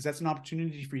 because that's an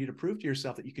opportunity for you to prove to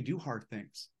yourself that you can do hard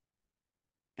things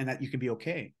and that you can be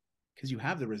okay, because you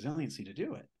have the resiliency to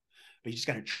do it. But you just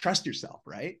got to trust yourself,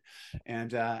 right?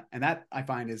 And that, I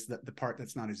find, is the part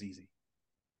that's not as easy.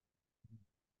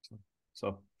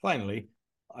 So finally,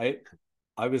 I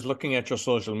was looking at your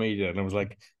social media and I was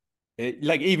like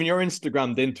even your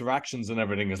Instagram, the interactions and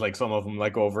everything is like, some of them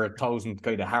like over 1,000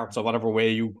 kind of hearts or whatever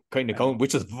way you kind of count,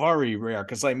 which is very rare.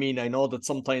 Because I mean, I know that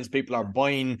sometimes people are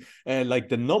buying like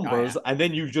the numbers, and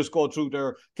then you just go through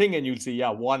their thing and you'll see,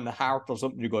 1 heart or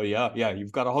something. You go, yeah,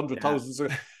 you've got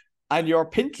 100,000. And your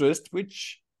Pinterest,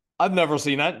 which I've never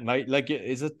seen that. Like,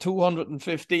 is it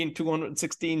 215,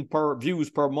 216 per views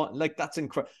per month? Like, that's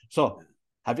incredible. So,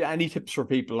 have you any tips for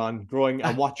people on growing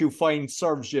and what you find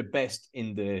serves you best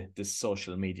in the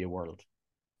social media world?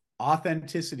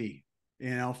 Authenticity,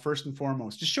 first and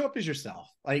foremost. Just show up as yourself.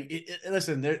 Like,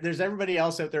 listen, there's everybody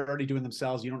else out there already doing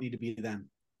themselves. You don't need to be them.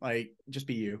 Like, just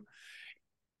be you.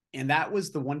 And that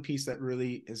was the one piece that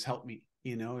really has helped me.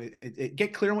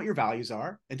 Get clear on what your values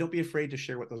are, and don't be afraid to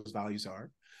share what those values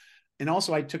are. And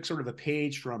also, I took sort of a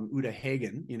page from Uta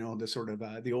Hagen, the sort of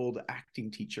the old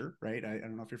acting teacher, right? I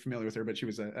don't know if you're familiar with her, but she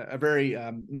was a very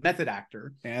method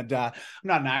actor. And I'm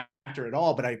not an actor at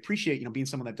all, but I appreciate, being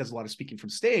someone that does a lot of speaking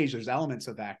from stage. There's elements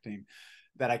of acting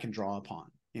that I can draw upon,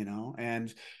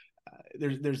 and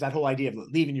there's that whole idea of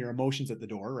leaving your emotions at the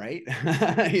door, right?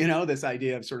 This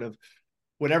idea of sort of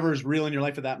whatever is real in your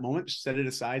life at that moment, set it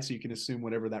aside so you can assume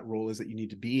whatever that role is that you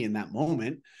need to be in that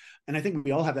moment. And I think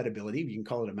we all have that ability. You can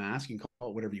call it a mask, you can call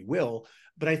it whatever you will,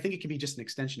 but I think it can be just an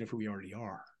extension of who we already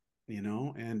are,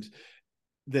 and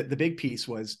the big piece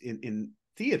was in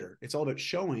theater, it's all about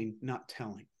showing, not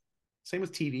telling. Same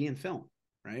with TV and film,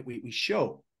 right? We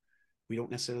show, we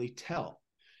don't necessarily tell.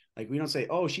 Like, we don't say,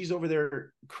 oh, she's over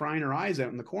there crying her eyes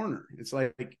out in the corner. It's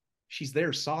like, she's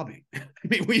there sobbing. I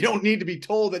mean, we don't need to be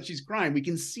told that she's crying. We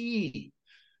can see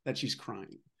that she's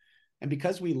crying. And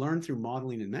because we learn through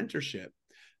modeling and mentorship,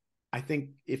 I think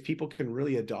if people can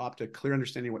really adopt a clear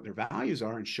understanding of what their values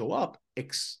are and show up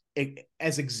as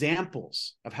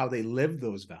examples of how they live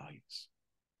those values,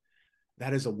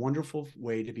 that is a wonderful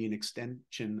way to be an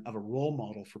extension of a role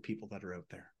model for people that are out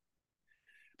there.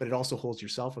 But it also holds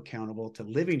yourself accountable to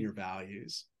living your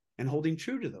values and holding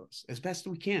true to those as best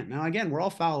we can. Now, again, we're all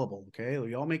fallible, okay?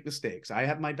 We all make mistakes. I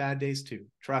have my bad days too,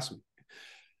 trust me.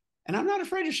 And I'm not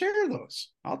afraid to share those.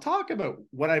 I'll talk about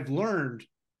what I've learned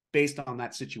based on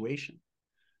that situation.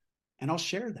 And I'll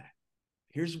share that.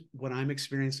 Here's what I'm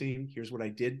experiencing. Here's what I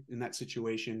did in that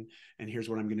situation. And here's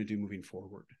what I'm going to do moving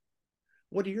forward.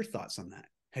 What are your thoughts on that?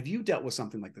 Have you dealt with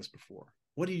something like this before?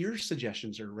 What are your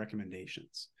suggestions or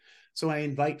recommendations? So I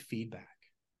invite feedback.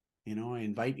 I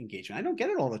invite engagement. I don't get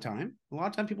it all the time. A lot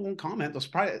of time people won't comment.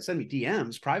 They'll send me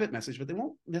DMs, private message, but they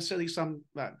won't necessarily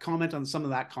comment on some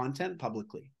of that content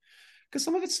publicly, because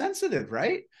some of it's sensitive,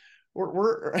 right?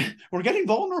 We're getting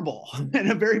vulnerable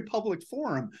in a very public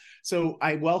forum. So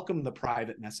I welcome the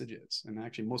private messages. And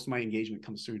actually, most of my engagement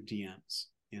comes through DMs,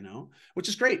 which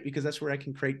is great, because that's where I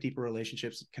can create deeper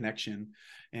relationships, connection,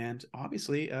 and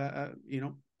obviously,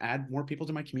 add more people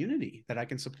to my community that I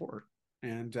can support.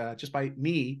 And just by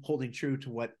me holding true to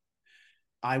what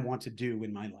I want to do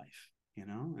in my life,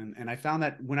 and I found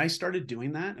that when I started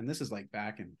doing that, and this is like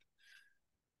back in,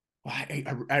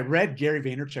 I read Gary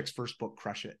Vaynerchuk's first book,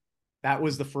 Crush It. That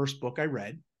was the first book I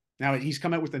read. Now he's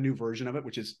come out with a new version of it,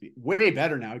 which is way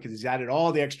better now, because he's added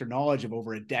all the extra knowledge of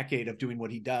over a decade of doing what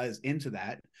he does into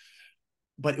that.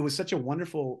 But it was such a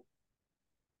wonderful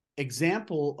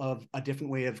example of a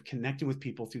different way of connecting with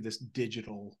people through this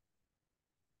digital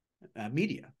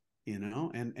media,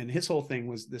 and his whole thing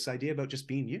was this idea about just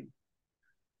being you,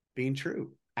 being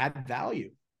true, add value,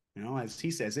 as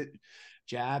he says it,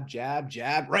 jab, jab,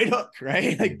 jab, right hook,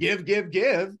 right? Like give,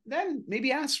 then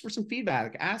maybe ask for some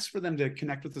feedback, ask for them to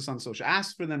connect with us on social,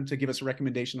 ask for them to give us a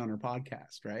recommendation on our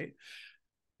podcast, right?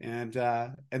 And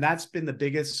that's been the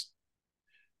biggest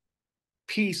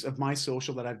piece of my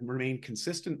social that I've remained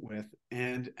consistent with.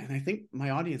 And I think my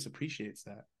audience appreciates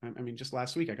that. I mean, just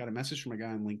last week, I got a message from a guy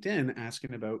on LinkedIn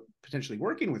asking about potentially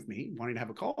working with me, wanting to have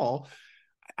a call.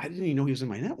 I didn't even know he was in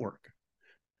my network.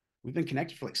 We've been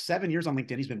connected for like 7 years on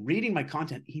LinkedIn. He's been reading my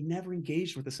content. He never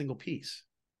engaged with a single piece,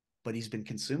 but he's been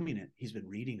consuming it. He's been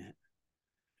reading it.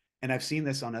 And I've seen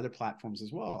this on other platforms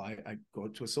as well. I go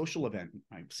to a social event.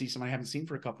 I see somebody I haven't seen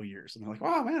for a couple of years. And they're like,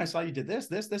 "Wow, man, I saw you did this.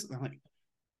 And I'm like,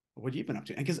 what have you been up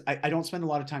to?" And because I don't spend a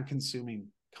lot of time consuming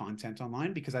content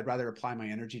online, because I'd rather apply my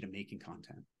energy to making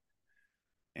content.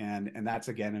 And that's,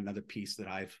 again, another piece that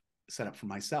I've set up for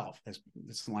myself as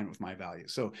this in line with my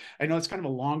values. So I know it's kind of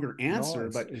a longer answer,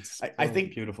 but I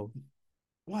think beautiful.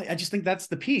 Well, I just think that's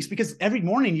the piece, because every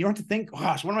morning you don't have to think,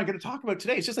 gosh, what am I going to talk about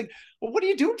today? It's just like, well, what are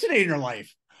you doing today in your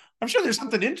life? I'm sure there's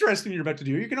something interesting you're about to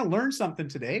do. You're going to learn something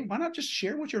today. Why not just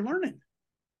share what you're learning?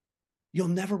 You'll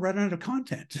never run out of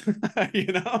content,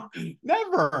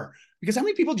 never. Because how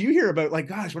many people do you hear about, like,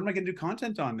 gosh, what am I going to do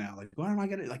content on now? Like, what am I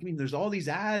going to, like, I mean, there's all these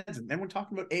ads and everyone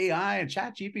talking about AI and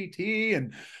chat GPT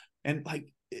and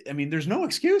like, I mean, there's no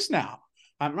excuse now.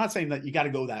 I'm not saying that you got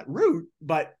to go that route,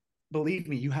 but believe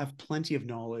me, you have plenty of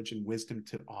knowledge and wisdom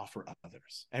to offer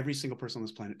others. Every single person on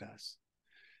this planet does,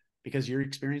 because your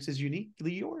experience is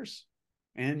uniquely yours.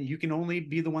 And you can only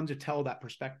be the one to tell that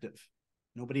perspective.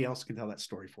 Nobody else can tell that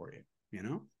story for you, you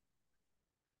know?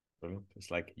 It's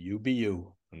like you be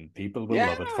you, and people will Yeah.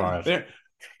 love it for it.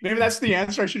 Maybe that's the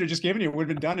answer I should have just given you. It would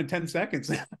have been done in 10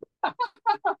 seconds.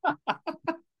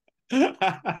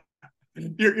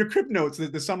 your crib notes,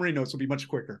 the summary notes will be much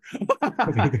quicker.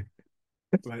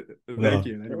 But thank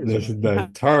you. Listen, I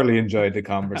thoroughly enjoyed the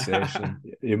conversation.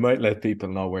 You might let people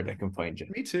know where they can find you.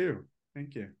 Me too.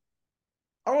 Thank you.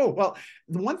 Oh, well,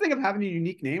 the one thing of having a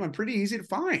unique name, I'm pretty easy to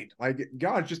find. Like,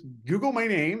 God, just Google my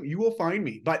name, you will find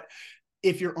me. But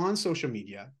if you're on social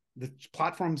media, the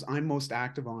platforms I'm most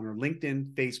active on are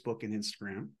LinkedIn, Facebook, and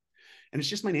Instagram. And it's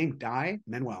just my name,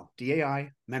 Manuel,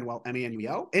 D-A-I, Manuel,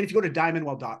 M-A-N-U-E-L. And if you go to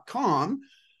diemanuel.com,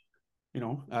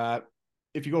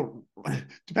 if you go,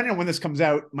 depending on when this comes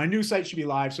out, my new site should be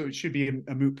live, so it should be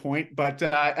a moot point. But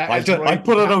I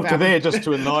put it out today just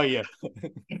to annoy you.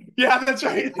 Yeah, that's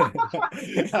right.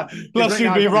 Plus,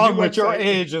 you'd be wrong with your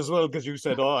age as well, because you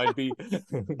said, "Oh, I'd be."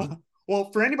 Well,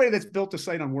 for anybody that's built a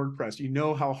site on WordPress, you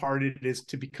know how hard it is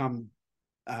to become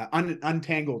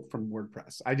untangled from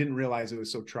WordPress. I didn't realize it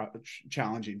was so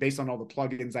challenging based on all the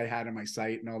plugins I had on my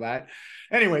site and all that.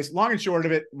 Anyways, long and short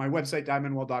of it, my website,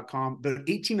 diemanuel.com, the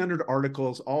 1,800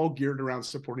 articles all geared around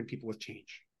supporting people with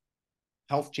change,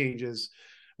 health changes,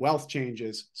 wealth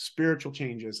changes, spiritual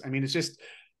changes. I mean,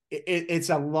 it's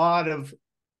a lot of,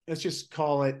 let's just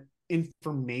call it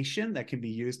information that can be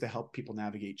used to help people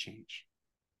navigate change.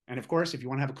 And of course, if you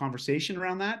want to have a conversation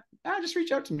around that, just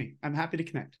reach out to me. I'm happy to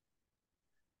connect.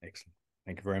 Excellent.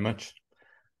 Thank you very much.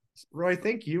 Roy,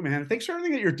 thank you, man. Thanks for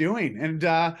everything that you're doing. And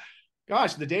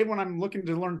gosh, the day when I'm looking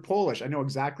to learn Polish, I know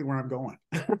exactly where I'm going.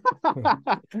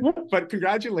 But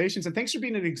congratulations. And thanks for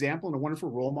being an example and a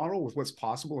wonderful role model with what's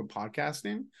possible in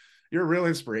podcasting. You're a real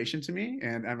inspiration to me.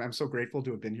 And I'm so grateful to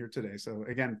have been here today. So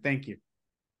again, thank you.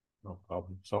 No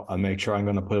problem. So I'll make sure I'm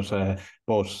going to put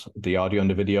both the audio and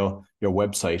the video, your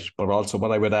website, but also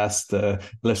what I would ask the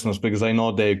listeners, because I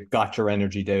know they got your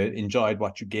energy, they enjoyed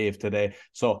what you gave today.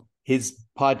 So his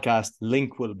podcast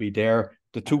link will be there.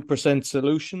 The 2%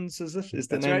 Solutions, is it? Is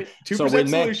the That's name? Right. 2%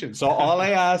 Solutions. So all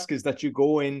I ask is that you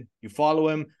go in, you follow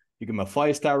him, you give him a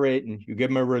 5-star rating, you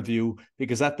give him a review,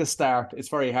 because at the start, it's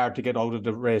very hard to get out of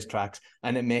the racetracks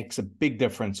and it makes a big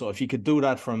difference. So if you could do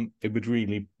that it would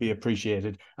really be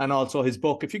appreciated. And also his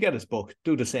book, if you get his book,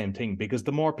 do the same thing, because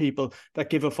the more people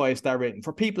that give a 5-star rating,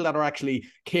 for people that are actually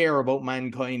care about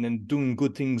mankind and doing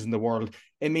good things in the world,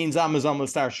 it means Amazon will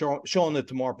start showing it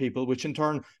to more people, which in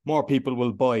turn, more people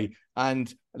will buy.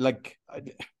 And like,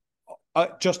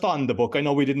 just on the book, I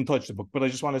know we didn't touch the book, but I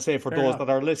just want to say for those that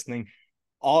are listening,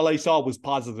 all I saw was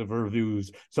positive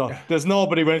reviews. So there's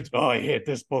nobody went, "Oh, I hate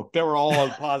this book." They were all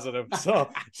positive.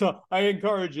 So I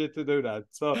encourage you to do that.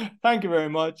 So thank you very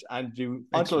much. And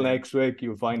until next week,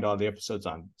 you'll find all the episodes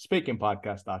on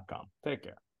speakingpodcast.com. Take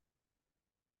care.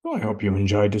 So I hope you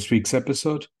enjoyed this week's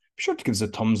episode. Be sure to give us a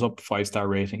thumbs up, 5-star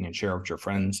rating, and share with your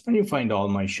friends. And you'll find all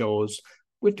my shows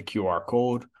with the QR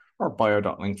code or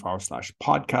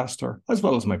bio.link/podcaster, as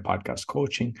well as my podcast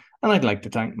coaching. And I'd like to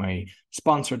thank my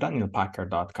sponsor,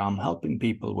 DanielPacker.com, helping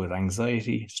people with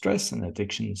anxiety, stress, and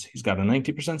addictions. He's got a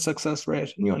 90% success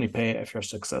rate, and you only pay if you're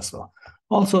successful.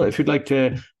 Also, if you'd like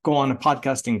to go on a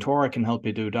podcasting tour, I can help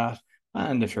you do that.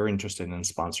 And if you're interested in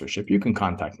sponsorship, you can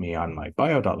contact me on my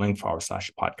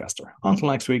bio.link/podcaster. Until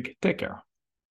next week, take care.